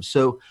classroom.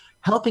 So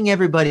helping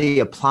everybody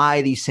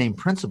apply these same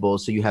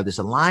principles so you have this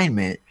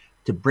alignment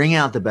to bring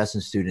out the best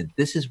in students.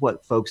 This is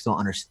what folks don't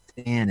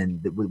understand,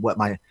 and what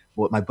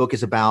my book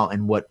is about,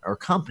 and what our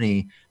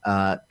company,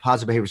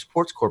 Positive Behavior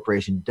Supports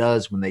Corporation,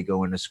 does when they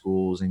go into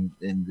schools, and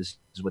this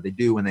is what they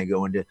do when they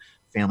go into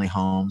family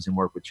homes and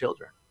work with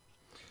children.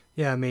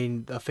 Yeah, I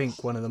mean, I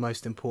think one of the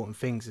most important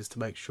things is to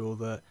make sure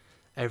that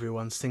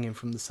everyone's singing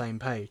from the same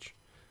page,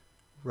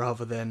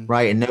 rather than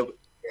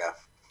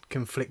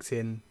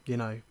conflicting,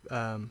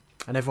 and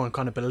everyone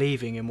kind of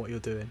believing in what you're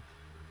doing.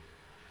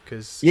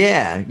 Because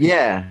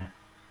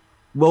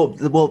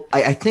Well,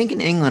 I think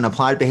in England,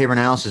 applied behavior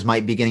analysis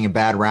might be getting a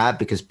bad rap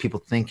because people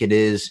think it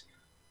is,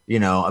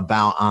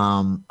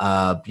 about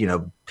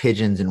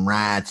pigeons and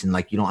rats, and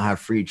like you don't have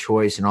free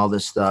choice and all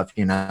this stuff,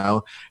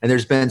 And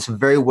there's been some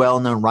very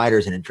well-known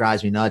writers, and it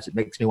drives me nuts. It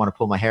makes me want to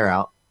pull my hair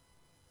out.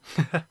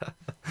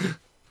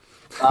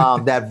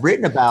 That have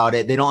written about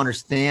it. They don't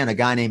understand. A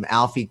guy named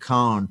Alfie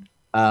Kohn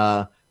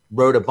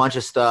wrote a bunch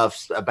of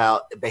stuff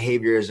about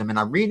behaviorism, and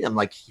I read them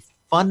like he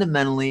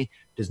fundamentally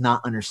does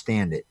not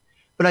understand it.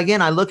 But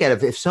again, I look at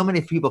it, if so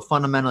many people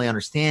fundamentally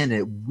understand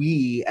it,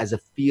 we as a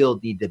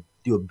field need to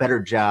do a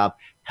better job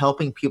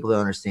helping people to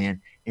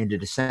understand and to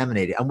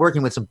disseminate it. I'm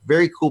working with some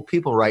very cool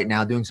people right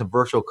now doing some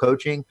virtual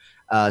coaching.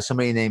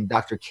 Somebody named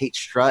Dr. Kate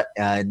Strutt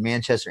in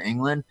Manchester,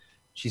 England.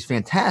 She's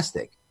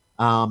fantastic.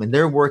 And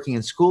they're working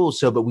in schools.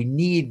 But we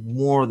need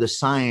more of the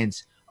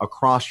science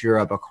across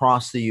Europe,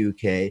 across the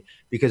UK,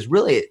 because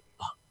really it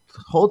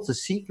holds the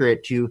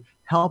secret to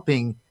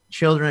helping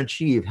children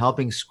achieve,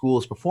 helping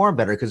schools perform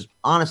better. Because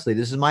honestly,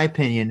 this is my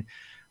opinion,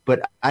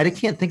 but I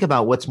can't think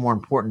about what's more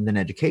important than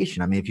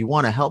education. I mean, if you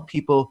want to help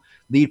people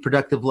lead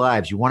productive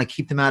lives, you want to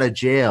keep them out of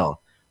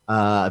jail,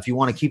 if you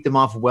want to keep them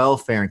off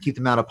welfare and keep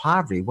them out of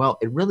poverty, well,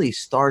 it really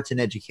starts in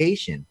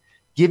education,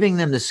 giving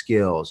them the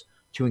skills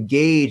to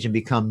engage and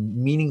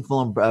become meaningful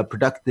and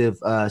productive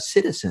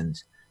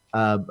citizens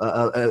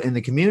in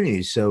the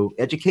communities. So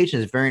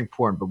education is very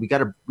important, but we got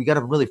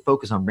to really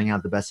focus on bringing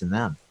out the best in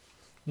them.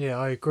 Yeah,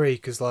 I agree,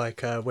 because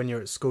when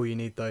you're at school, you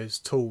need those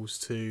tools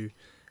to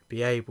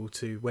be able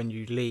to, when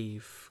you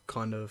leave,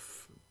 kind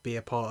of be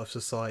a part of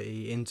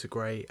society,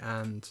 integrate,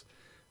 and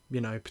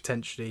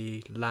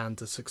potentially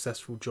land a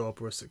successful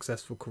job or a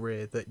successful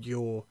career that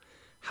you're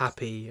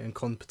happy and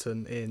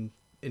competent in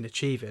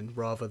achieving,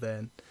 rather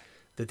than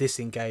the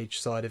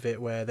disengaged side of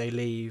it, where they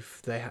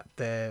leave,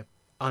 they're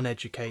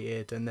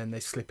uneducated, and then they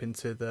slip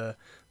into the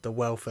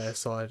welfare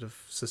side of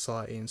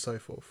society and so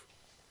forth.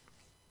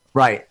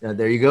 Right.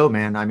 There you go,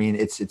 man. I mean,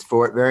 it's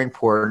very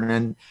important.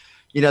 And,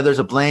 there's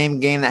a blame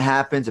game that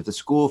happens. If the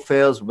school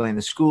fails, we blame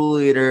the school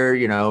leader,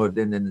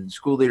 then the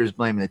school leader's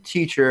blaming the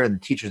teacher, and the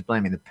teacher's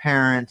blaming the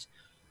parents.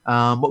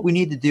 What we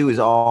need to do is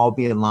all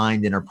be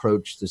aligned in our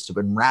approach to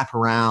and wrap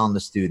around the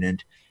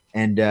student.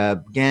 And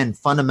again,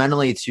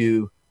 fundamentally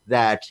to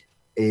that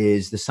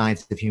is the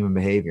science of human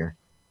behavior.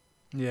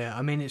 Yeah,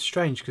 I mean, it's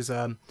strange because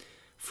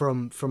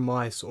from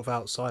my sort of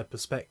outside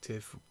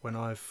perspective, when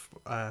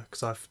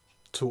because I've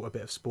taught a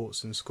bit of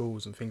sports in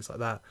schools and things like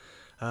that,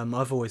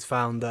 I've always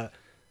found that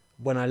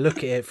when I look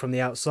at it from the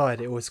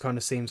outside, it always kind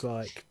of seems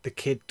like the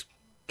kid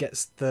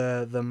gets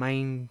the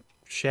main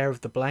share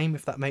of the blame,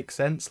 if that makes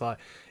sense. Like,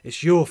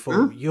 it's your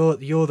fault.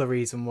 You're the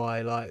reason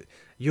why, like,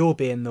 you're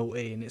being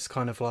naughty, and it's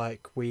kind of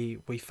like we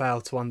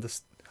fail to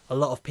a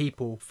lot of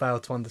people fail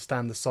to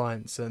understand the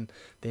science and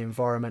the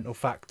environmental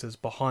factors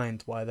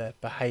behind why they're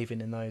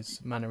behaving in those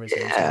mannerisms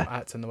Yeah. or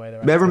acting the way they're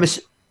Remember,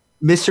 acting.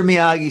 Mr.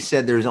 Miyagi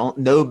said there's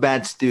no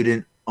bad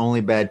student,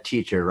 only bad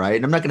teacher, right?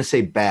 And I'm not going to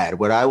say bad.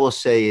 What I will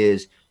say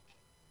is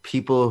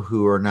people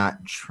who are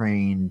not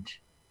trained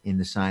in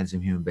the science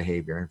of human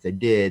behavior, if they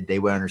did, they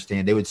would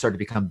understand. They would start to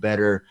become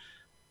better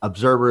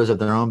observers of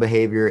their own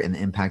behavior and the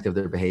impact of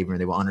their behavior.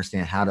 And they will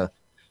understand how to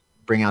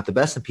bring out the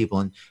best in people.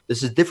 And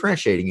this is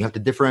differentiating. You have to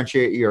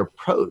differentiate your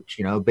approach,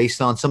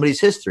 based on somebody's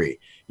history,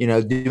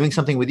 doing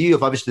something with you.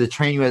 If I was to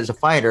train you as a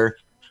fighter,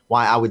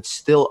 why I would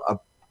still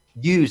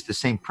use the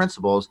same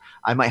principles,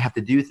 I might have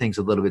to do things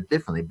a little bit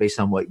differently based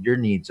on what your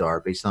needs are,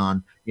 based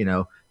on,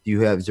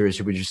 is there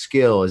issue with your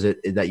skill? Is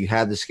it that you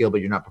have the skill,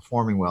 but you're not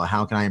performing well?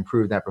 How can I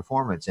improve that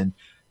performance? And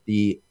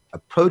the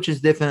approach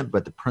is different,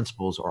 but the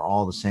principles are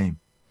all the same.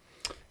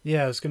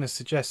 Yeah, I was going to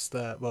suggest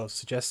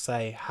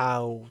say,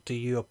 how do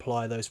you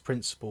apply those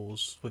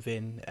principles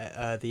within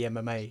the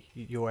MMA,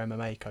 your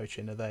MMA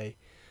coaching? Are they,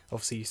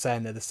 obviously you're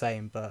saying they're the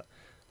same, but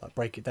like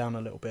break it down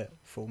a little bit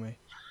for me.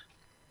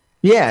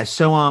 Yeah.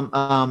 So,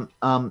 one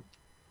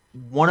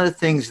of the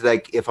things,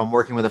 like if I'm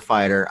working with a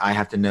fighter, I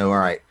have to know, all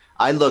right,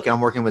 I'm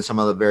working with some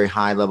of the very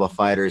high level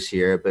fighters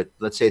here, but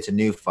let's say it's a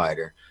new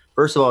fighter.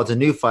 First of all, it's a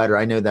new fighter.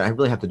 I know that I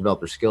really have to develop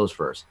their skills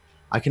first.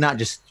 I cannot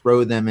just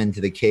throw them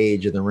into the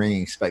cage of the ring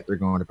and expect they're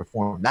going to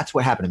perform. That's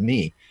what happened to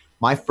me.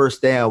 My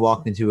first day, I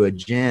walked into a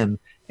gym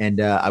and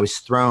I was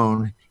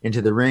thrown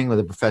into the ring with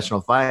a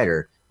professional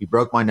fighter. He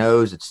broke my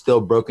nose. It's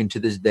still broken to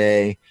this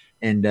day.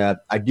 And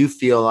I do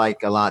feel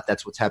like a lot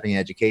that's what's happening in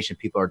education.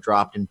 People are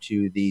dropped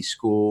into the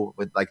school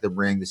with like the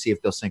ring to see if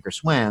they'll sink or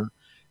swim.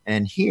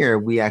 And here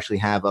we actually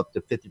have up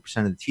to 50%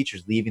 of the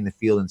teachers leaving the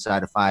field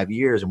inside of 5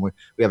 years. And we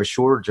have a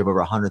shortage of over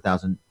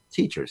 100,000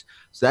 teachers.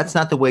 So that's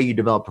not the way you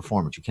develop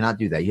performance. You cannot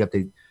do that. You have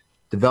to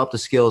develop the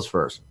skills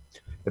first.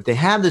 If they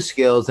have the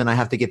skills, then I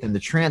have to get them to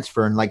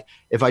transfer. And like,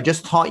 if I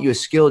just taught you a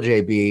skill,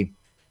 JB,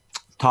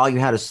 taught you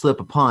how to slip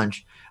a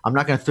punch, I'm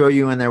not going to throw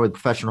you in there with a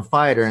professional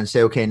fighter and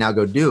say, okay, now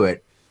go do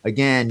it.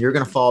 Again, you're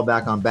going to fall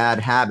back on bad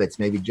habits,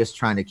 maybe just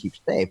trying to keep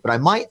safe. But I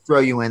might throw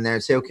you in there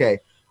and say, okay,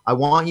 I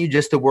want you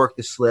just to work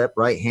the slip,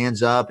 right?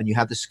 Hands up, and you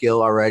have the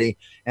skill already.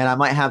 And I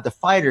might have the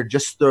fighter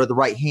just throw the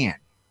right hand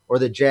or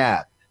the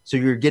jab. So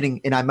you're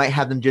getting, and I might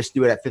have them just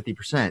do it at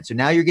 50%. So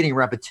now you're getting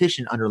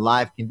repetition under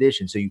live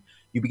conditions. So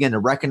you begin to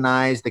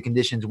recognize the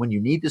conditions when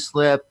you need to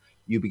slip,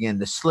 you begin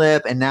to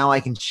slip, and now I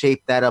can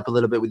shape that up a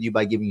little bit with you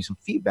by giving you some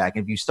feedback.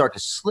 And if you start to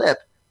slip,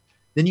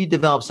 then you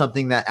develop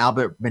something that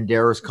Albert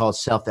Banderas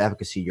calls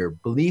self-efficacy, your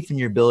belief in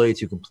your ability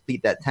to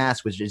complete that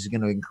task, which is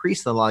going to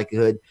increase the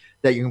likelihood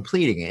that you're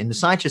completing it. And the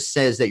scientist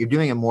says that you're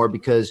doing it more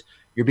because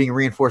you're being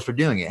reinforced for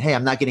doing it. Hey,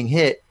 I'm not getting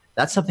hit.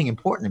 That's something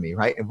important to me,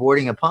 right?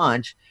 Avoiding a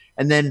punch.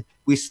 And then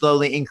we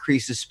slowly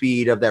increase the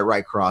speed of that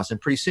right cross.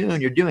 And pretty soon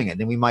you're doing it.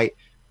 Then we might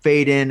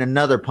fade in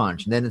another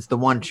punch. And then it's the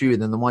 1-2,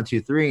 then the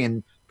 1-2-3.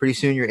 And pretty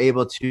soon you're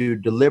able to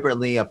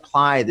deliberately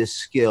apply this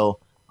skill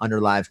under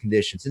live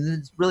conditions. And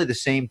it's really the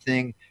same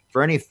thing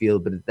for any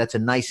field, but that's a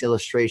nice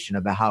illustration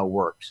about how it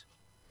works.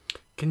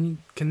 Can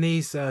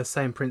these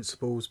same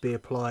principles be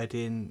applied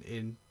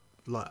in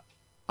like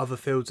other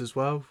fields as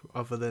well,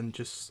 other than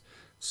just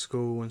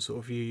school and sort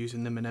of you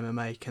using them in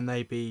MMA? Can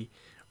they be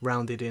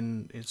rounded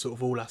in sort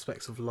of all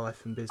aspects of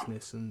life and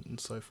business and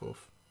so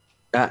forth?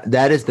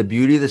 That is the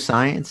beauty of the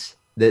science.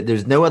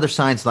 There's no other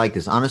science like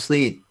this.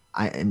 Honestly,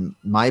 in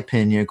my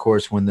opinion, of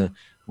course, when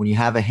you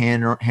have a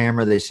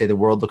hammer, they say the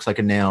world looks like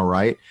a nail,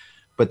 right?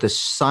 But the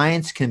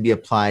science can be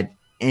applied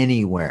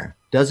anywhere.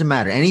 Doesn't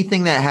matter.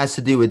 Anything that has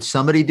to do with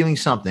somebody doing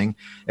something.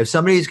 If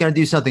somebody is going to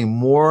do something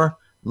more,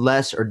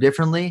 less, or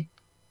differently,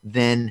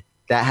 then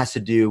that has to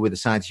do with the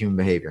science of human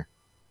behavior,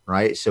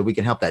 right? So we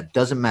can help that.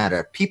 Doesn't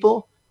matter.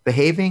 People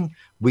behaving,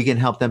 we can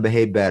help them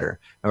behave better.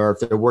 Or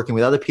if they're working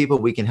with other people,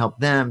 we can help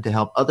them to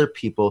help other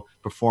people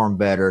perform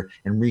better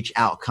and reach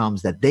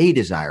outcomes that they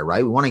desire,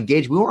 right? We want to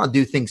engage. We want to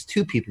do things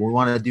to people. We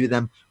want to do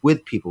them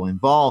with people,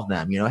 involve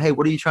them. Hey,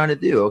 what are you trying to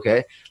do?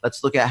 Okay,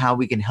 let's look at how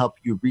we can help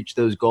you reach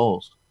those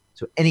goals.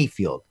 So any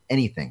field,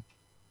 anything.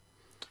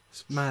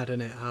 It's mad,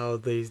 isn't it, how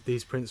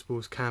these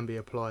principles can be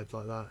applied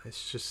like that.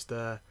 It's just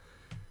it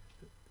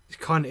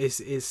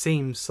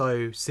seems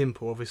so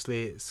simple.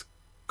 Obviously, it's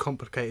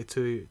complicated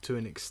to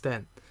an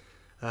extent.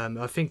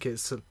 I think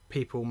it's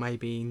people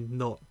maybe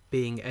not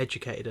being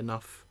educated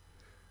enough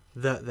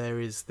that there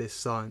is this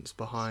science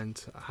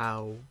behind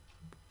how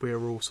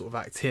we're all sort of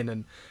acting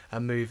and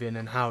moving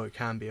and how it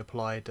can be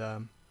applied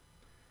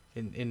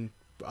in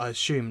I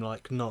assume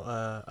like not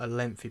a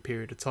lengthy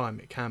period of time.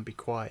 It can be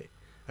quite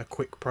a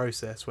quick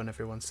process when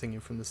everyone's singing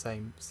from the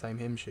same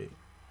hymn sheet.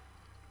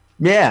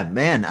 Yeah,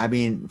 man. I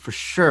mean, for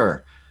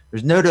sure.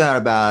 There's no doubt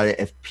about it.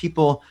 If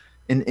people,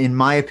 in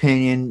my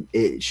opinion,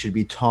 it should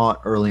be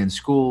taught early in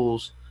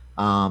schools.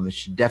 It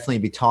should definitely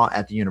be taught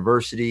at the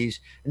universities.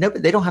 And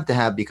they don't have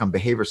to become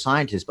behavior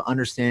scientists, but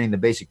understanding the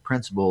basic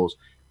principles,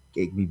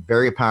 it can be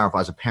very powerful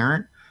as a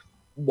parent.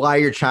 Why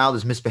your child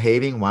is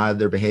misbehaving, why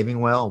they're behaving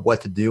well, what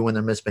to do when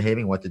they're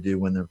misbehaving, what to do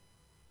when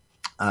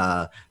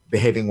they're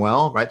behaving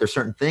well, right? There's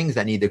certain things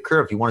that need to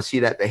occur. If you want to see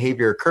that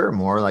behavior occur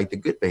more, like the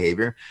good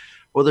behavior,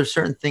 well, there's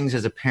certain things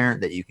as a parent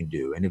that you can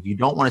do. And if you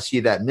don't want to see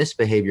that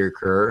misbehavior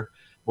occur,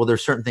 well,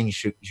 there's certain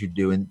things you should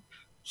do. And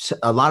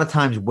a lot of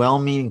times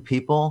well-meaning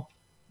people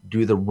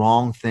do the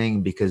wrong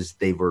thing because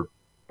they were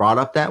brought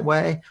up that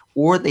way,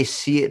 or they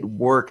see it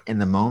work in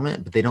the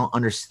moment, but they don't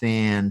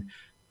understand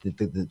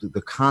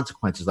the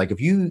consequences. Like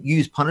if you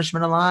use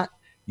punishment a lot,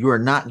 you're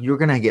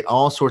going to get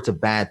all sorts of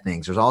bad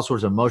things. There's all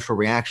sorts of emotional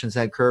reactions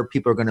that occur.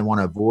 People are going to want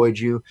to avoid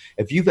you.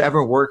 If you've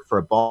ever worked for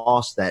a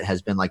boss that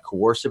has been like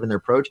coercive in their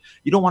approach,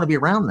 you don't want to be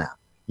around them.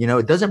 You know,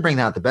 it doesn't bring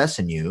out the best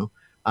in you.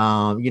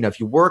 You know, if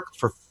you work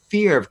for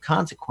fear of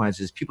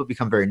consequences, people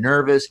become very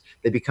nervous.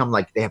 They become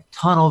like they have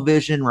tunnel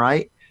vision,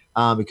 right?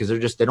 Because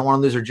they don't want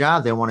to lose their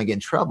job. They don't want to get in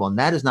trouble. And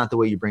that is not the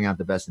way you bring out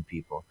the best in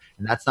people.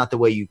 And that's not the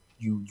way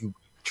you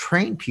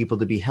train people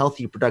to be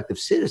healthy, productive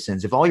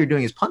citizens. If all you're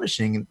doing is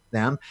punishing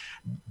them,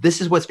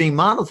 this is what's being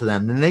modeled to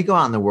them. Then they go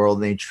out in the world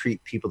and they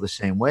treat people the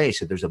same way.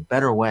 So there's a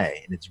better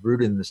way, and it's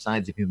rooted in the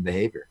science of human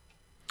behavior.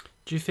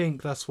 Do you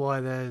think that's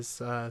why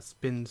there's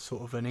been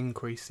sort of an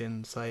increase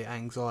in, say,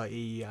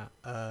 anxiety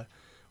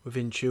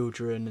within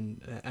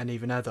children and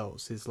even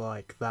adults? Is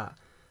like that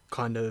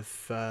kind of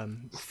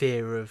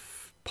fear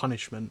of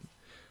punishment?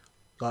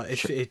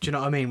 Like, do you know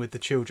what I mean? With the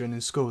children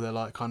in school, they're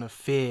like kind of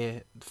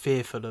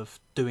fearful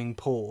of doing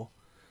poor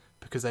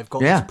because they've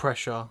got this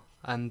pressure,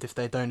 and if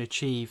they don't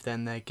achieve,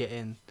 then they're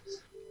getting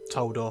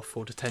told off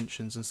or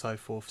detentions and so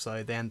forth.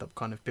 So they end up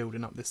kind of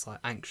building up this like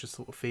anxious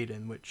sort of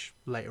feeling, which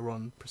later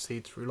on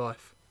proceeds through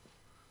life.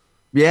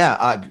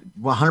 Yeah,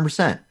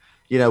 100%.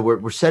 You know,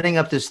 we're setting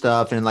up this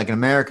stuff, and like in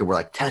America, we're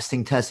like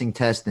testing,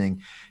 and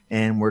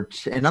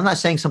and I'm not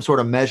saying some sort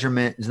of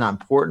measurement is not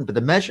important, but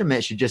the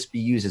measurement should just be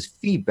used as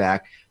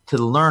feedback to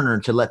the learner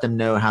to let them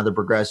know how they're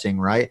progressing,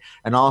 right?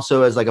 And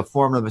also as like a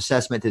form of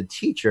assessment to the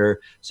teacher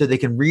so they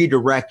can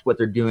redirect what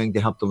they're doing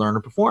to help the learner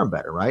perform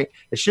better, right?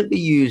 It shouldn't be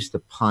used to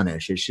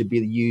punish. It should be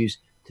used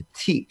to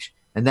teach.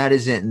 And that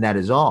is it, and that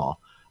is all.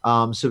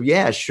 So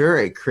yeah, sure,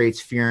 it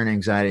creates fear and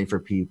anxiety for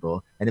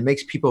people, and it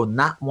makes people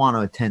not want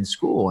to attend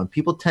school. And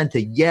people tend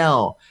to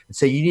yell and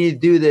say, you need to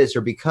do this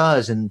or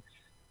because, and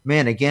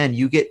man, again,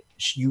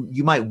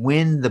 you might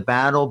win the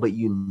battle, but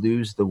you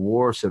lose the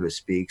war, so to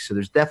speak. So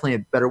there's definitely a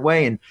better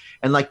way. And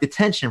like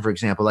detention, for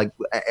example, like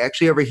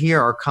actually over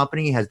here, our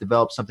company has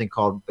developed something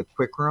called the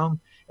Quick Room.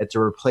 It's a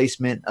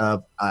replacement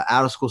of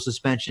out of school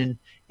suspension,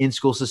 in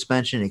school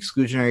suspension,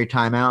 exclusionary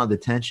timeout,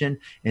 detention,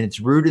 and it's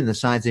rooted in the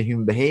science of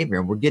human behavior.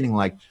 And we're getting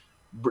like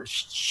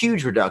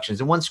huge reductions.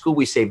 In one school,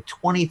 we saved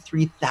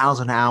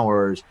 23,000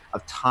 hours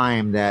of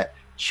time that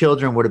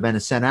children would have been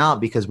sent out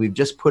because we've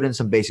just put in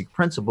some basic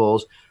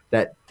principles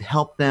that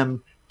help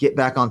them get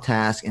back on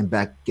task and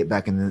get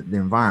back in the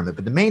environment.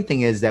 But the main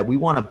thing is that we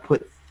want to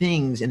put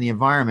things in the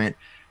environment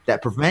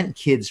that prevent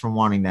kids from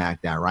wanting to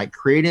act out, right?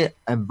 Create an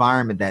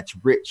environment that's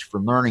rich for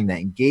learning, that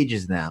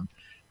engages them,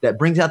 that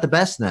brings out the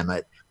best in them.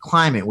 A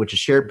climate, which is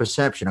shared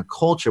perception, a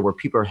culture where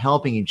people are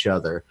helping each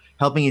other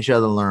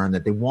learn,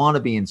 that they want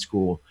to be in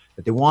school,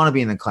 that they want to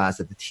be in the class,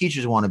 that the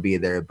teachers want to be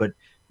there. But,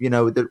 you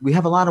know, we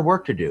have a lot of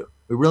work to do.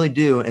 We really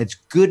do. And it's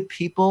good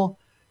people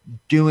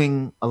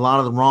doing a lot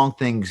of the wrong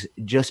things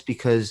just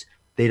because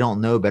they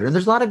don't know better. And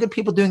there's a lot of good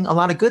people doing a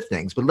lot of good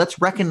things, but let's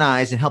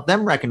recognize and help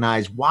them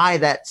recognize why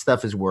that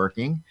stuff is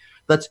working.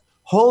 Let's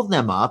hold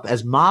them up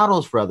as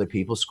models for other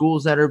people,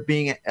 schools that are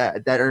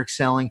that are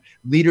excelling,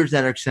 leaders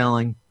that are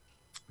excelling,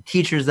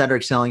 teachers that are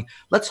excelling.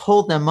 Let's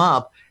hold them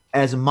up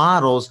as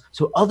models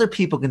so other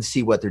people can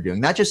see what they're doing.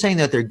 Not just saying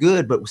that they're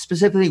good, but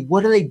specifically,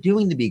 what are they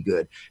doing to be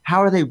good?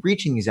 How are they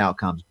reaching these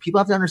outcomes? People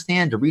have to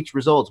understand, to reach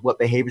results, what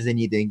behaviors they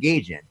need to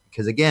engage in.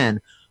 Because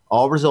again,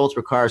 all results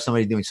require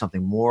somebody doing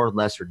something more,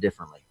 less, or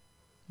differently.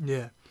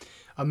 Yeah.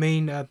 I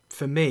mean,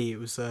 for me, it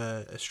was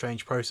a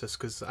strange process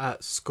because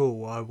at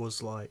school, I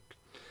was like,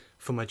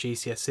 for my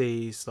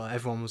GCSEs, like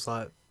everyone was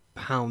like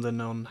pounding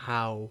on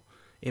how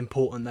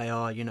important they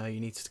are. You know,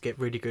 you need to get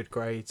really good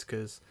grades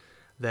because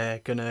they're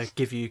gonna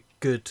give you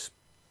good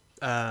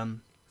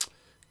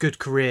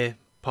career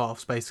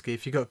paths. Basically,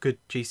 if you got good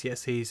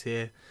GCSEs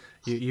here,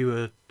 you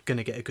were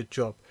gonna get a good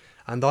job.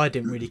 And I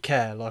didn't really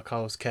care. Like, I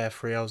was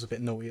carefree. I was a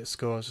bit naughty at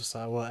school. I was just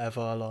like,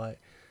 whatever. Like,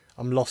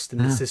 I'm lost in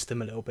the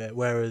system a little bit.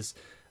 Whereas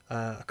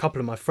a couple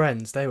of my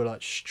friends, they were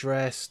like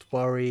stressed,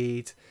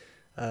 worried.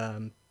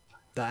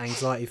 That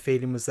anxiety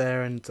feeling was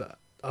there, and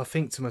I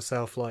think to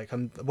myself, like,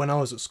 when I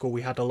was at school,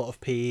 we had a lot of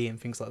PE and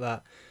things like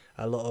that,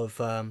 a lot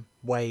of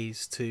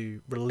ways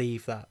to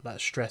relieve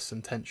that stress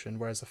and tension.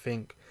 Whereas I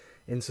think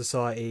in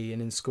society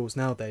and in schools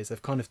nowadays, they've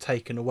kind of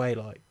taken away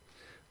like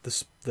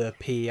the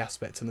PE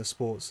aspect and the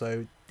sport.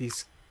 So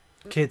these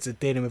kids are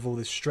dealing with all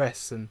this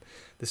stress, and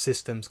the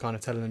system's kind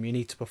of telling them you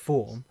need to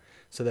perform.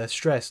 So they're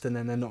stressed, and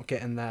then they're not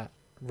getting that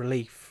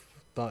relief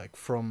like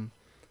from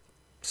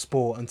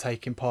sport and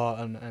taking part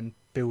and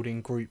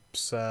building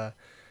groups,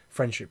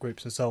 friendship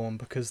groups and so on,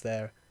 because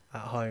they're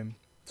at home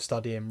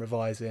studying,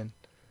 revising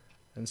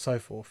and so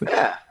forth.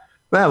 Yeah.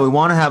 Well, we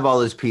want to have all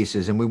those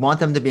pieces, and we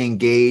want them to be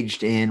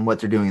engaged in what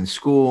they're doing in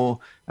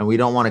school, and we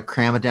don't want to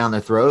cram it down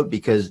their throat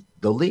because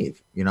they'll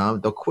leave.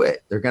 They'll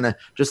quit. They're gonna,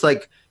 just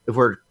like if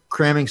we're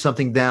cramming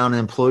something down an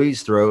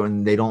employee's throat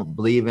and they don't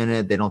believe in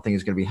it, they don't think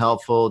it's going to be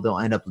helpful, they'll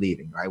end up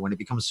leaving. Right? When it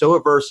becomes so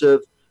aversive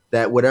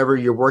that whatever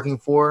you're working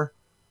for,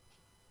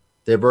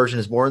 the aversion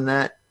is more than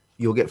that,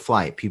 you'll get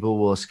flight. People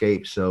will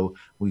escape. So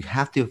we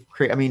have to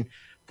create. I mean,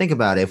 think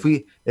about it.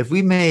 If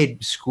we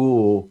made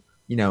school,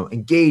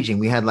 engaging,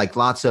 we had like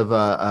lots of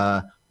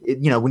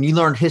when you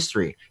learned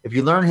history, if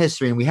you learn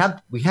history, and we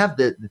have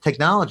the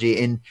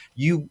technology, and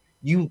you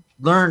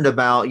learned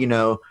about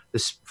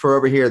this for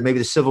over here, maybe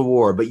the Civil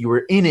War, but you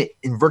were in it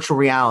in virtual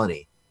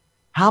reality.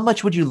 How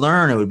much would you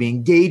learn? It would be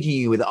engaging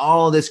you with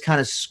all this kind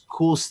of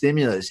cool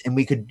stimulus, and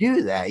we could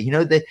do that.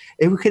 That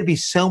it could be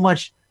so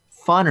much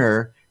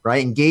funner,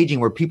 right? Engaging,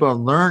 where people are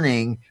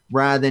learning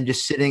rather than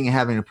just sitting and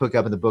having to pick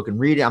up in the book and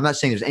read it. I'm not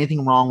saying there's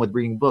anything wrong with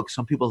reading books.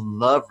 Some people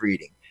love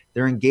reading.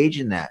 They're engaged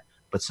in that,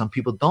 but some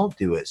people don't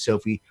do it. So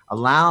if we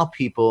allow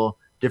people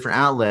different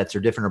outlets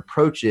or different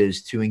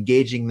approaches to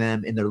engaging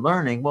them in their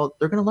learning, well,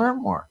 they're going to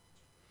learn more.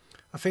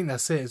 I think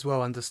that's it as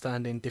well,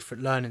 understanding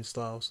different learning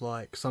styles.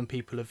 Like some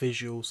people are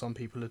visual, some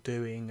people are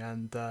doing,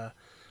 and I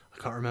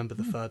can't remember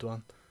the third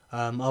one.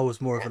 I was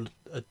more of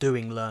a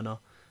doing learner.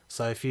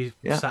 So if you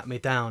sat me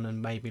down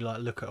and made me like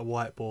look at a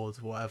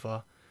whiteboard or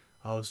whatever,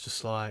 I was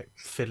just like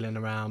fiddling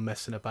around,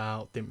 messing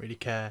about, didn't really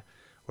care.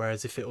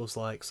 Whereas if it was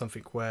like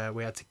something where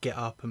we had to get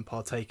up and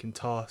partake in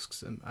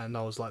tasks, and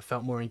I was like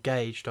felt more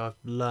engaged, I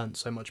learnt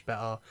so much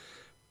better,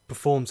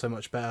 performed so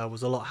much better,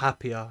 was a lot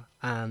happier,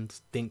 and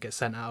didn't get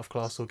sent out of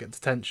class or get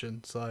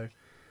detention. So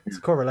it's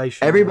a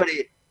correlation.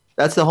 Everybody,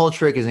 that's the whole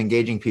trick, is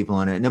engaging people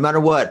in it. No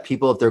matter what,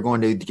 people, if they're going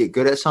to get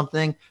good at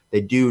something,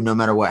 they do, no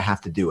matter what,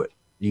 have to do it.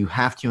 You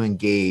have to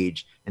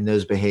engage in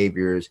those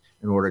behaviors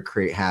in order to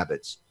create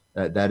habits.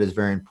 That is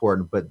very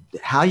important. But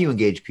how you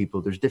engage people,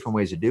 there's different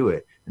ways to do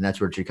it. And that's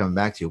what you're coming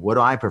back to. What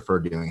do I prefer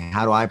doing?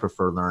 How do I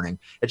prefer learning?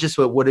 It's just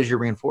what is your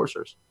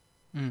reinforcers?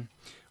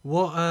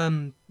 What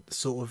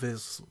sort of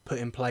is put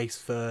in place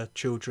for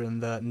children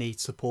that need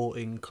support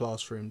in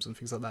classrooms and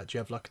things like that? Do you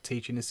have like a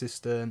teaching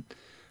assistant?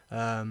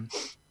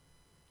 What's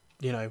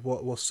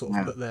sort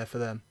of put there for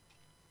them?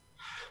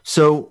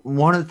 So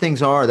one of the things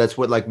that's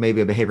what like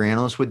maybe a behavior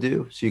analyst would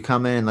do. So you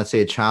come in, let's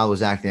say a child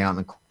was acting out in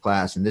the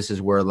class, and this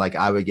is where like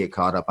I would get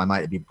caught up. I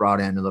might be brought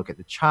in to look at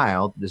the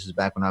child. This is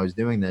back when I was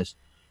doing this.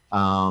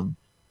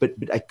 But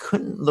I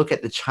couldn't look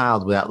at the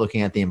child without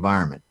looking at the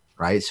environment,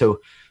 right? So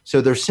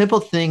there's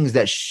simple things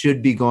that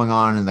should be going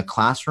on in the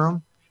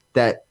classroom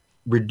that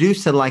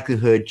reduce the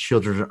likelihood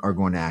children are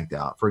going to act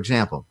out. For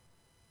example,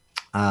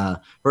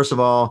 first of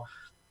all,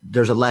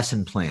 there's a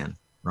lesson plan.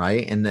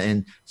 Right.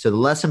 And so the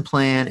lesson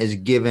plan is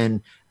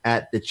given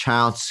at the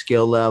child's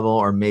skill level,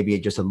 or maybe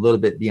just a little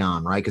bit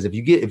beyond. Right. Because if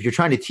you're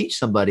trying to teach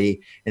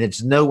somebody and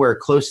it's nowhere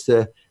close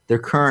to their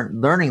current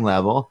learning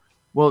level,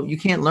 well, you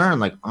can't learn.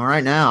 Like, all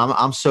right, now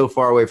I'm so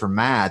far away from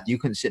math. You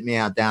couldn't sit me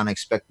out down and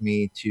expect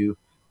me to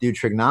do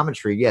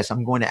trigonometry. Yes,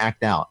 I'm going to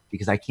act out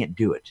because I can't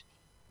do it.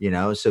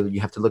 So you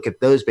have to look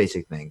at those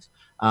basic things.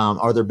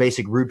 Are there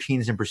basic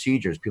routines and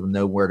procedures? People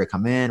know where to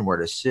come in, where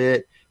to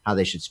sit, how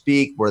they should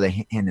speak, where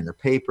they hand in their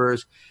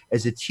papers.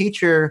 As a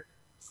teacher,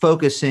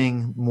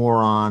 focusing more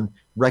on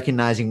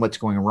recognizing what's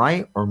going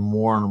right or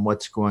more on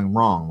what's going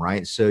wrong,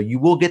 right? So you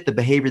will get the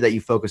behavior that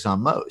you focus on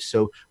most.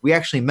 So we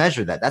actually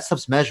measure that. That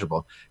stuff's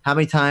measurable. How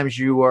many times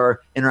you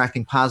are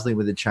interacting positively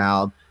with a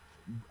child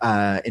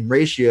in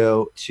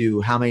ratio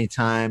to how many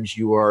times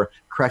you are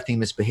correcting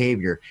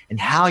misbehavior, and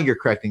how you're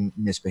correcting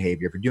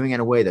misbehavior. If you're doing it in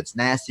a way that's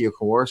nasty or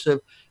coercive,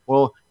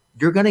 well,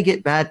 you're going to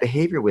get bad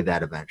behavior with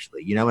that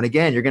eventually, and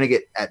again, you're going to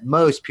get, at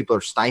most, people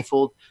are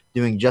stifled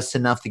doing just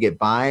enough to get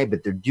by,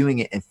 but they're doing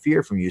it in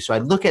fear from you. So I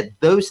look at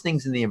those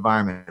things in the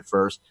environment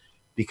first,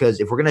 because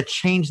if we're going to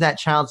change that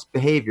child's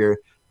behavior,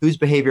 whose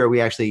behavior are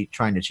we actually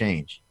trying to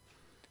change?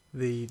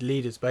 The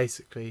leaders,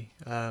 basically,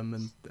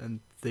 and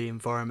the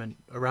environment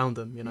around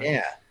them,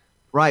 Yeah.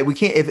 Right. We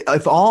can't,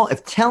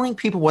 if telling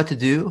people what to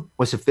do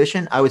was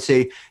sufficient, I would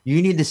say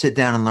you need to sit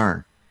down and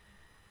learn.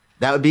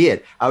 That would be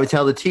it. I would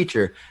tell the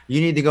teacher,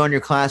 you need to go in your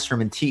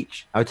classroom and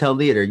teach. I would tell the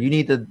leader, you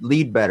need to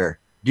lead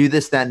better, do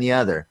this, that, and the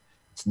other.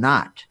 It's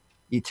not.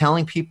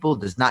 Telling people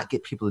does not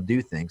get people to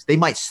do things. They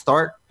might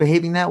start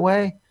behaving that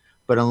way,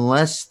 but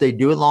unless they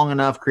do it long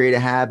enough, create a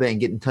habit, and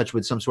get in touch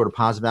with some sort of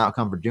positive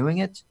outcome for doing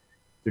it,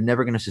 they're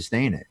never going to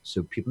sustain it.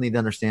 So people need to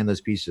understand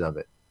those pieces of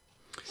it.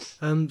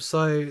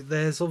 So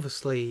there's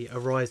obviously a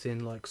rise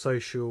in like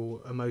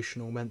social,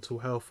 emotional, mental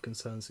health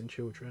concerns in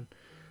children.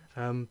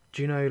 Do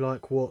you know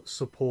like what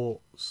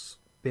support's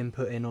been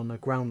put in on a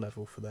ground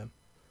level for them?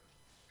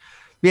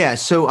 Yeah.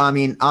 So, I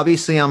mean,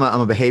 obviously I'm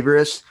a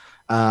behaviorist.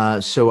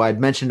 So I'd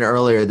mentioned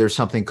earlier, there's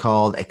something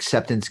called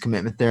acceptance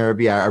commitment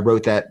therapy. I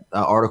wrote that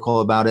article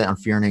about it on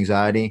fear and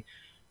anxiety.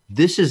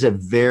 This is a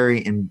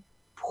very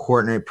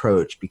important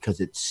approach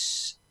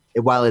because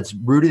while it's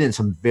rooted in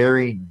some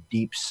very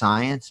deep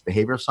science,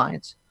 behavioral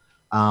science,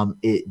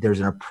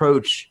 there's an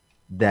approach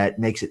that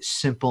makes it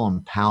simple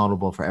and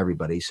palatable for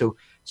everybody. So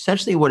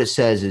essentially what it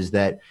says is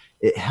that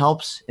it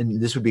helps,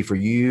 and this would be for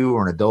you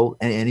or an adult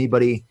and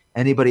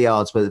anybody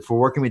else, but for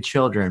working with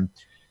children,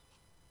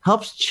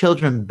 helps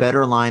children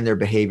better align their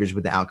behaviors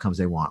with the outcomes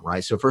they want,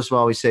 right? So first of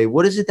all, we say,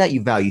 what is it that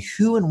you value?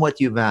 Who and what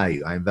do you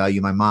value? I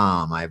value my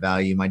mom. I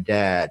value my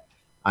dad.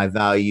 I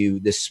value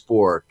this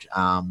sport.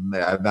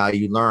 I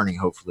value learning,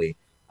 hopefully.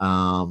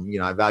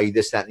 I value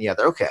this, that, and the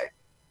other. Okay.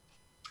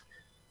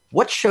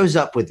 What shows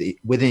up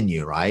within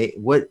you, right?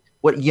 What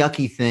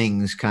yucky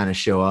things kind of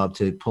show up,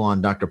 to pull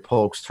on Dr.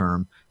 Polk's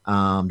term,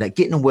 that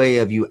get in the way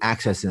of you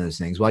accessing those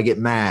things? Well, I get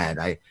mad.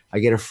 I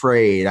get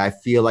afraid. I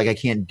feel like I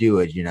can't do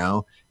it,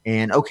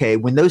 And okay,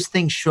 when those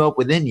things show up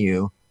within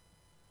you,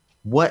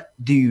 what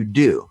do you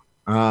do?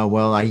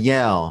 Well, I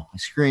yell, I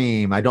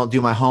scream, I don't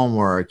do my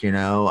homework,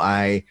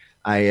 I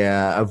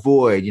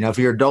avoid, if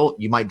you're an adult,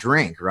 you might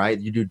drink, right?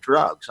 You do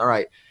drugs. All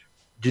right.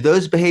 Do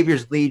those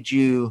behaviors lead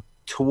you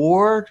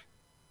toward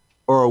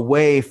or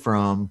away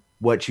from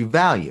what you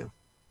value?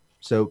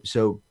 So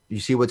you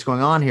see what's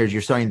going on here is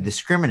you're starting to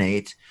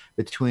discriminate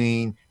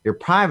between your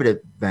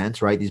private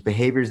events, right? These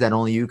behaviors that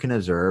only you can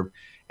observe,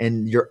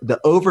 and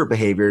the over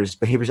behaviors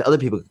other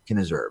people can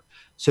observe.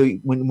 So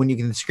when you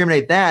can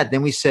discriminate that,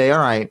 then we say, all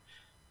right,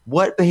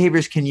 what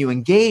behaviors can you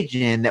engage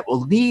in that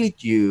will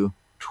lead you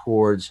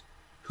towards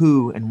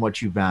who and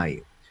what you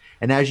value?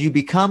 And as you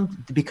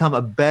become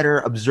a better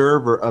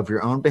observer of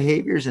your own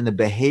behaviors and the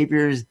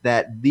behaviors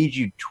that lead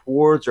you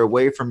towards or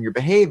away from your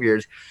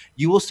behaviors,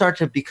 you will start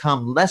to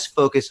become less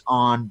focused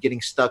on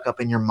getting stuck up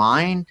in your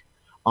mind,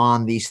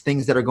 on these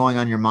things that are going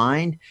on in your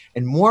mind,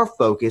 and more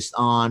focused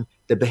on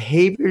the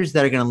behaviors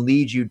that are going to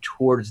lead you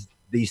towards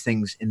these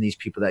things in these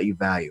people that you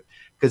value.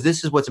 Because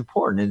this is what's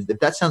important. And if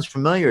that sounds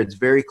familiar, it's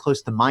very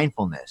close to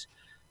mindfulness.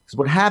 Because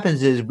what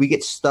happens is we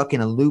get stuck in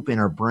a loop in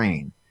our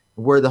brain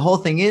where the whole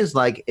thing is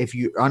like, if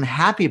you're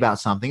unhappy about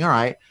something, all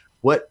right,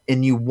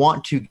 and you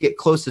want to get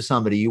close to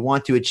somebody, you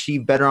want to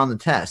achieve better on the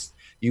test,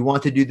 you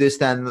want to do this,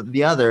 that, and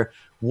the other,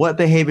 what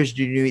behaviors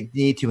do you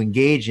need to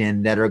engage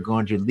in that are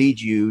going to lead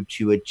you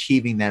to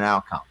achieving that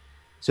outcome?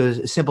 So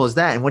as simple as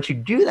that. And once you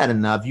do that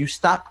enough, you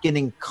stop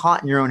getting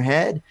caught in your own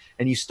head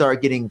and you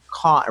start getting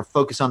caught or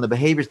focus on the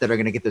behaviors that are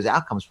going to get those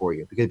outcomes for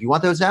you. Because if you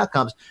want those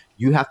outcomes,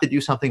 you have to do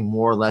something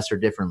more or less or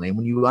differently. And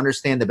when you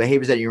understand the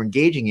behaviors that you're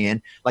engaging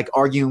in, like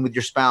arguing with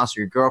your spouse or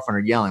your girlfriend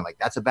or yelling, like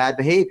that's a bad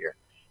behavior.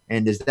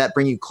 And does that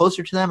bring you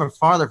closer to them or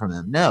farther from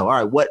them? No.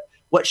 All right.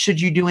 What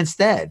should you do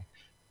instead?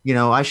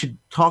 I should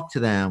talk to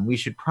them. We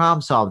should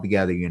problem solve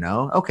together,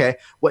 Okay.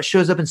 What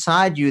shows up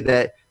inside you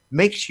that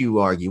makes you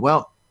argue?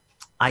 Well,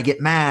 I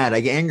get mad, I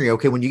get angry.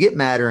 Okay, when you get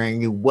mad or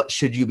angry, what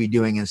should you be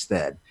doing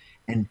instead?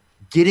 And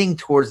getting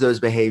towards those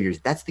behaviors,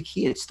 that's the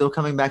key. It's still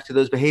coming back to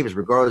those behaviors,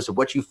 regardless of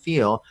what you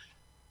feel,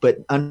 but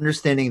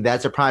understanding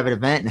that's a private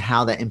event and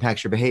how that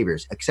impacts your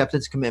behaviors.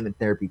 Acceptance commitment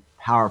therapy,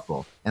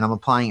 powerful. And I'm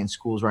applying it in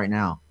schools right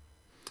now.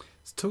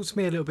 So talk to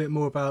me a little bit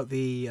more about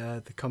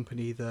the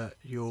company that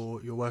you're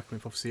working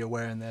with. Obviously, you're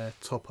wearing their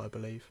top, I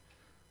believe.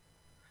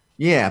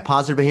 Yeah,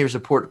 Positive Behavior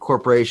Support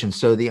Corporation.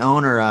 So the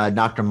owner,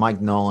 Dr.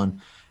 Mike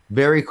Nolan,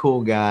 very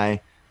cool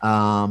guy.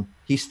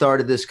 He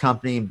started this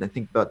company, I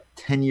think, about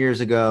 10 years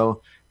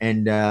ago,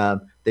 and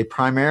they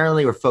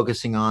primarily were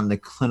focusing on the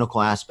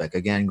clinical aspect.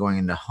 Again, going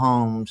into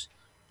homes,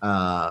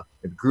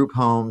 group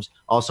homes,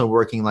 also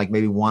working like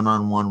maybe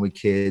one-on-one with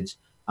kids.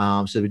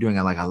 So they're doing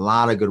like a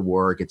lot of good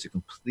work. It's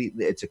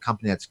a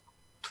company that's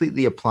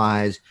completely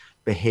applies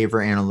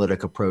behavior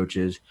analytic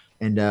approaches.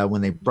 And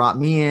when they brought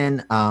me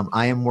in,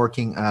 I am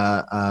working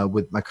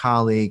with my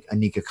colleague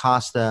Anika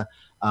Costa.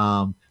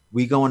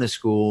 We go into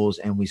schools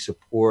and we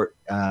support,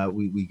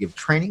 we give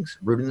trainings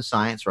rooted in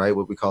science, right?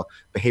 What we call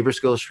behavior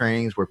skills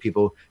trainings, where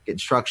people get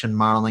instruction,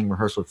 modeling,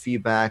 rehearsal,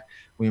 feedback.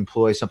 We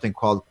employ something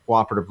called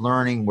cooperative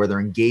learning, where they're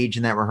engaged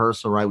in that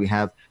rehearsal, right? We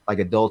have like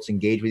adults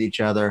engage with each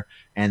other.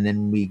 And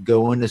then we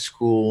go into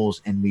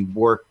schools and we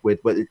work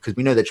with, because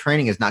we know that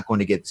training is not going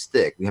to get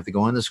stick. We have to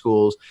go into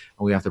schools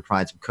and we have to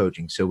provide some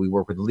coaching. So we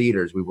work with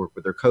leaders, we work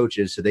with their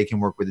coaches so they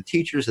can work with the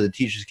teachers, so the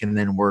teachers can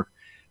then work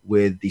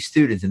with the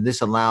students. And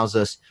this allows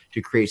us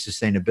to create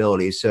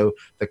sustainability. So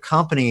the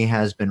company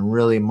has been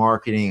really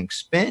marketing,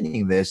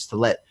 expanding this to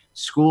let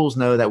schools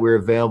know that we're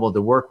available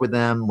to work with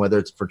them, whether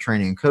it's for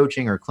training and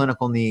coaching or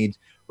clinical needs,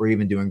 or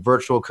even doing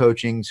virtual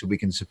coaching so we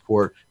can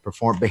support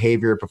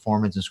behavior,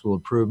 performance, and school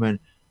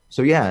improvement.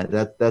 So yeah,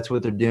 that's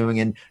what they're doing.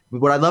 And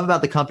what I love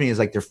about the company is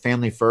like they're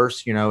family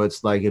first.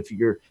 It's like if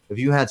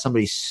you had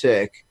somebody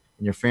sick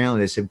in your family,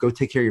 they said, go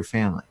take care of your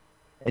family.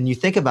 And you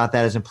think about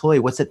that as an employee,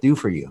 what's that do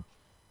for you?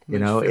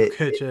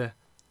 It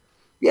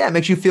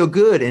makes you feel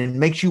good and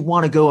makes you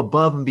want to go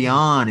above and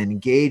beyond and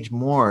engage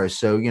more.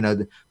 So,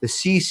 the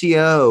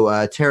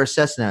CCO, Tara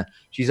Cessna,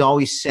 she's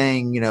always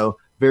saying,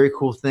 very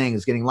cool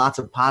things, getting lots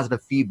of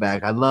positive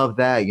feedback. I love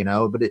that,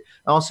 but it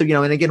also,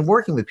 and again,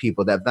 working with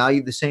people that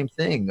value the same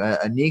thing.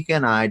 Anika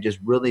and I just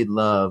really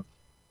love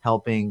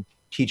helping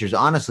teachers.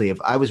 Honestly,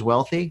 if I was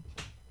wealthy,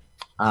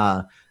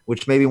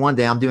 which maybe one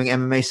day I'm doing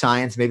MMA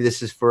science, maybe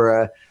this is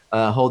for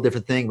a whole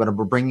different thing, but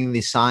we're bringing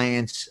the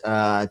science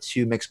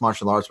to mixed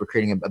martial arts. We're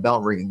creating a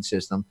belt rigging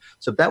system.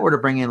 So if that were to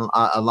bring in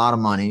a lot of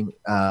money,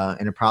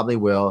 and it probably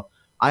will,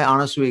 I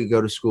honestly would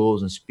go to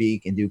schools and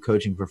speak and do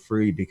coaching for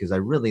free, because I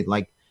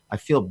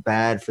feel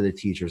bad for the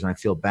teachers, and I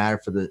feel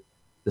bad for the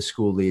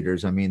school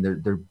leaders. I mean,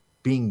 they're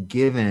being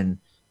given,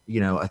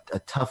 a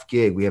tough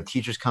gig. We have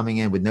teachers coming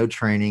in with no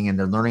training, and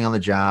they're learning on the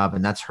job,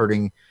 and that's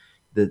hurting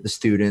the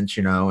students,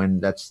 and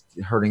that's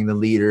hurting the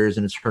leaders,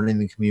 and it's hurting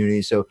the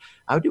community. So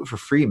I would do it for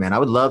free, man. I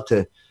would love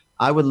to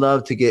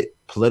get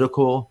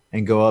political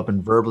and go up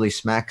and verbally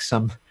smack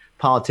some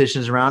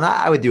politicians around.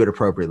 I would do it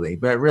appropriately,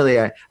 but really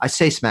I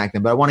say smack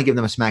them, but I want to give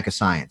them a smack of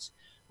science.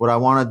 What I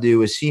want to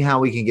do is see how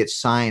we can get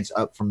science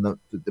up from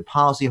the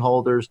policy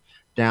holders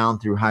down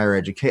through higher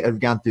education,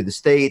 down through the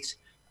states,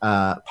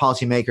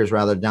 policymakers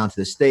rather, down to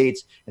the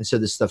states. And so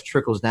this stuff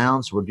trickles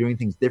down. So we're doing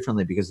things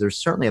differently, because there's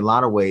certainly a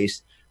lot of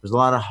waste. There's a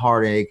lot of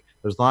heartache.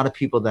 There's a lot of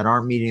people that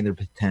aren't meeting their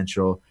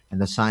potential, and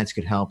the science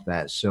could help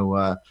that.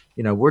 So,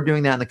 we're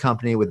doing that in the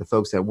company with the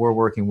folks that we're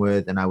working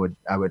with, and I would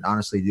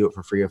honestly do it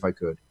for free if I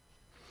could.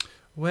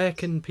 Where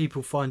can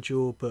people find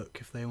your book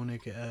if they want to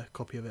get a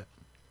copy of it?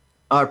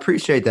 I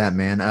appreciate that,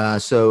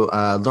 man. So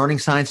Learning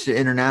Science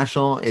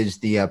International is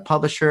the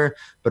publisher,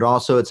 but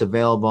also it's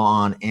available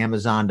on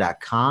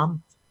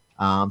Amazon.com.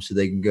 So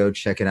they can go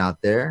check it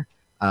out there.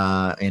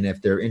 And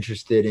if they're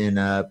interested in,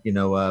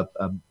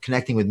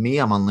 connecting with me,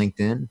 I'm on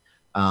LinkedIn,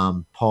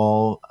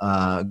 Paul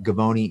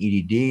Gavoni,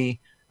 EDD.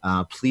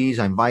 Please,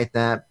 I invite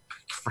that.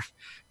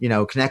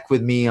 Connect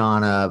with me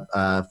on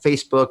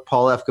Facebook,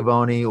 Paul F.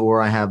 Gavoni,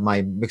 or I have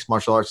my mixed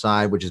martial arts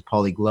side, which is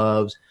Paulie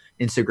Gloves,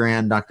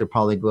 Instagram, Dr.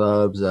 Paulie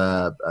Gloves,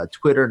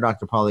 Twitter,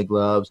 Dr. Paulie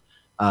Gloves.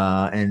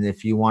 And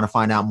if you want to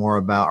find out more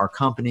about our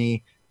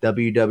company,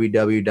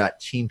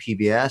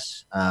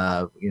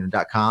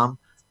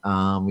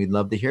 www.teampbs.com. We'd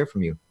love to hear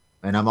from you.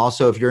 And I'm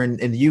also, if you're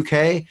in the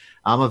UK,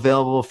 I'm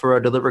available for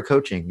deliberate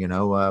coaching. Get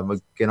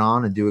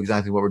on and do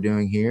exactly what we're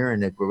doing here.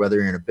 And whether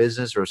you're in a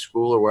business or a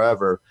school or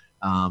wherever,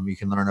 you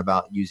can learn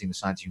about using the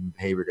science of human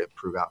behavior to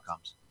improve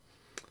outcomes.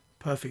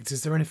 Perfect.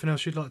 Is there anything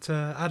else you'd like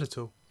to add at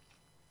all?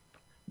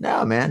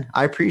 No, man,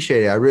 I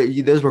appreciate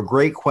it. Those were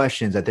great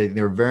questions. I think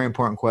they were very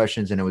important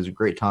questions, and it was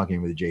great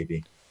talking with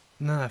JB.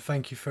 No,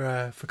 thank you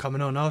for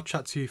coming on. I'll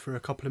chat to you for a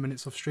couple of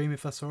minutes off stream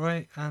if that's all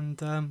right, and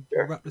Sure.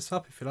 We'll wrap this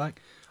up if you like.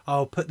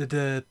 I'll put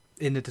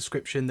in the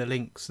description the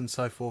links and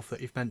so forth that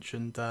you've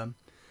mentioned. So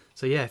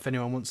yeah, if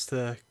anyone wants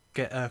to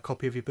get a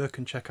copy of your book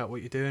and check out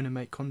what you're doing and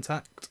make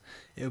contact,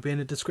 it'll be in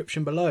the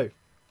description below.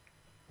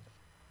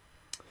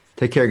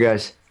 Take care,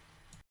 guys.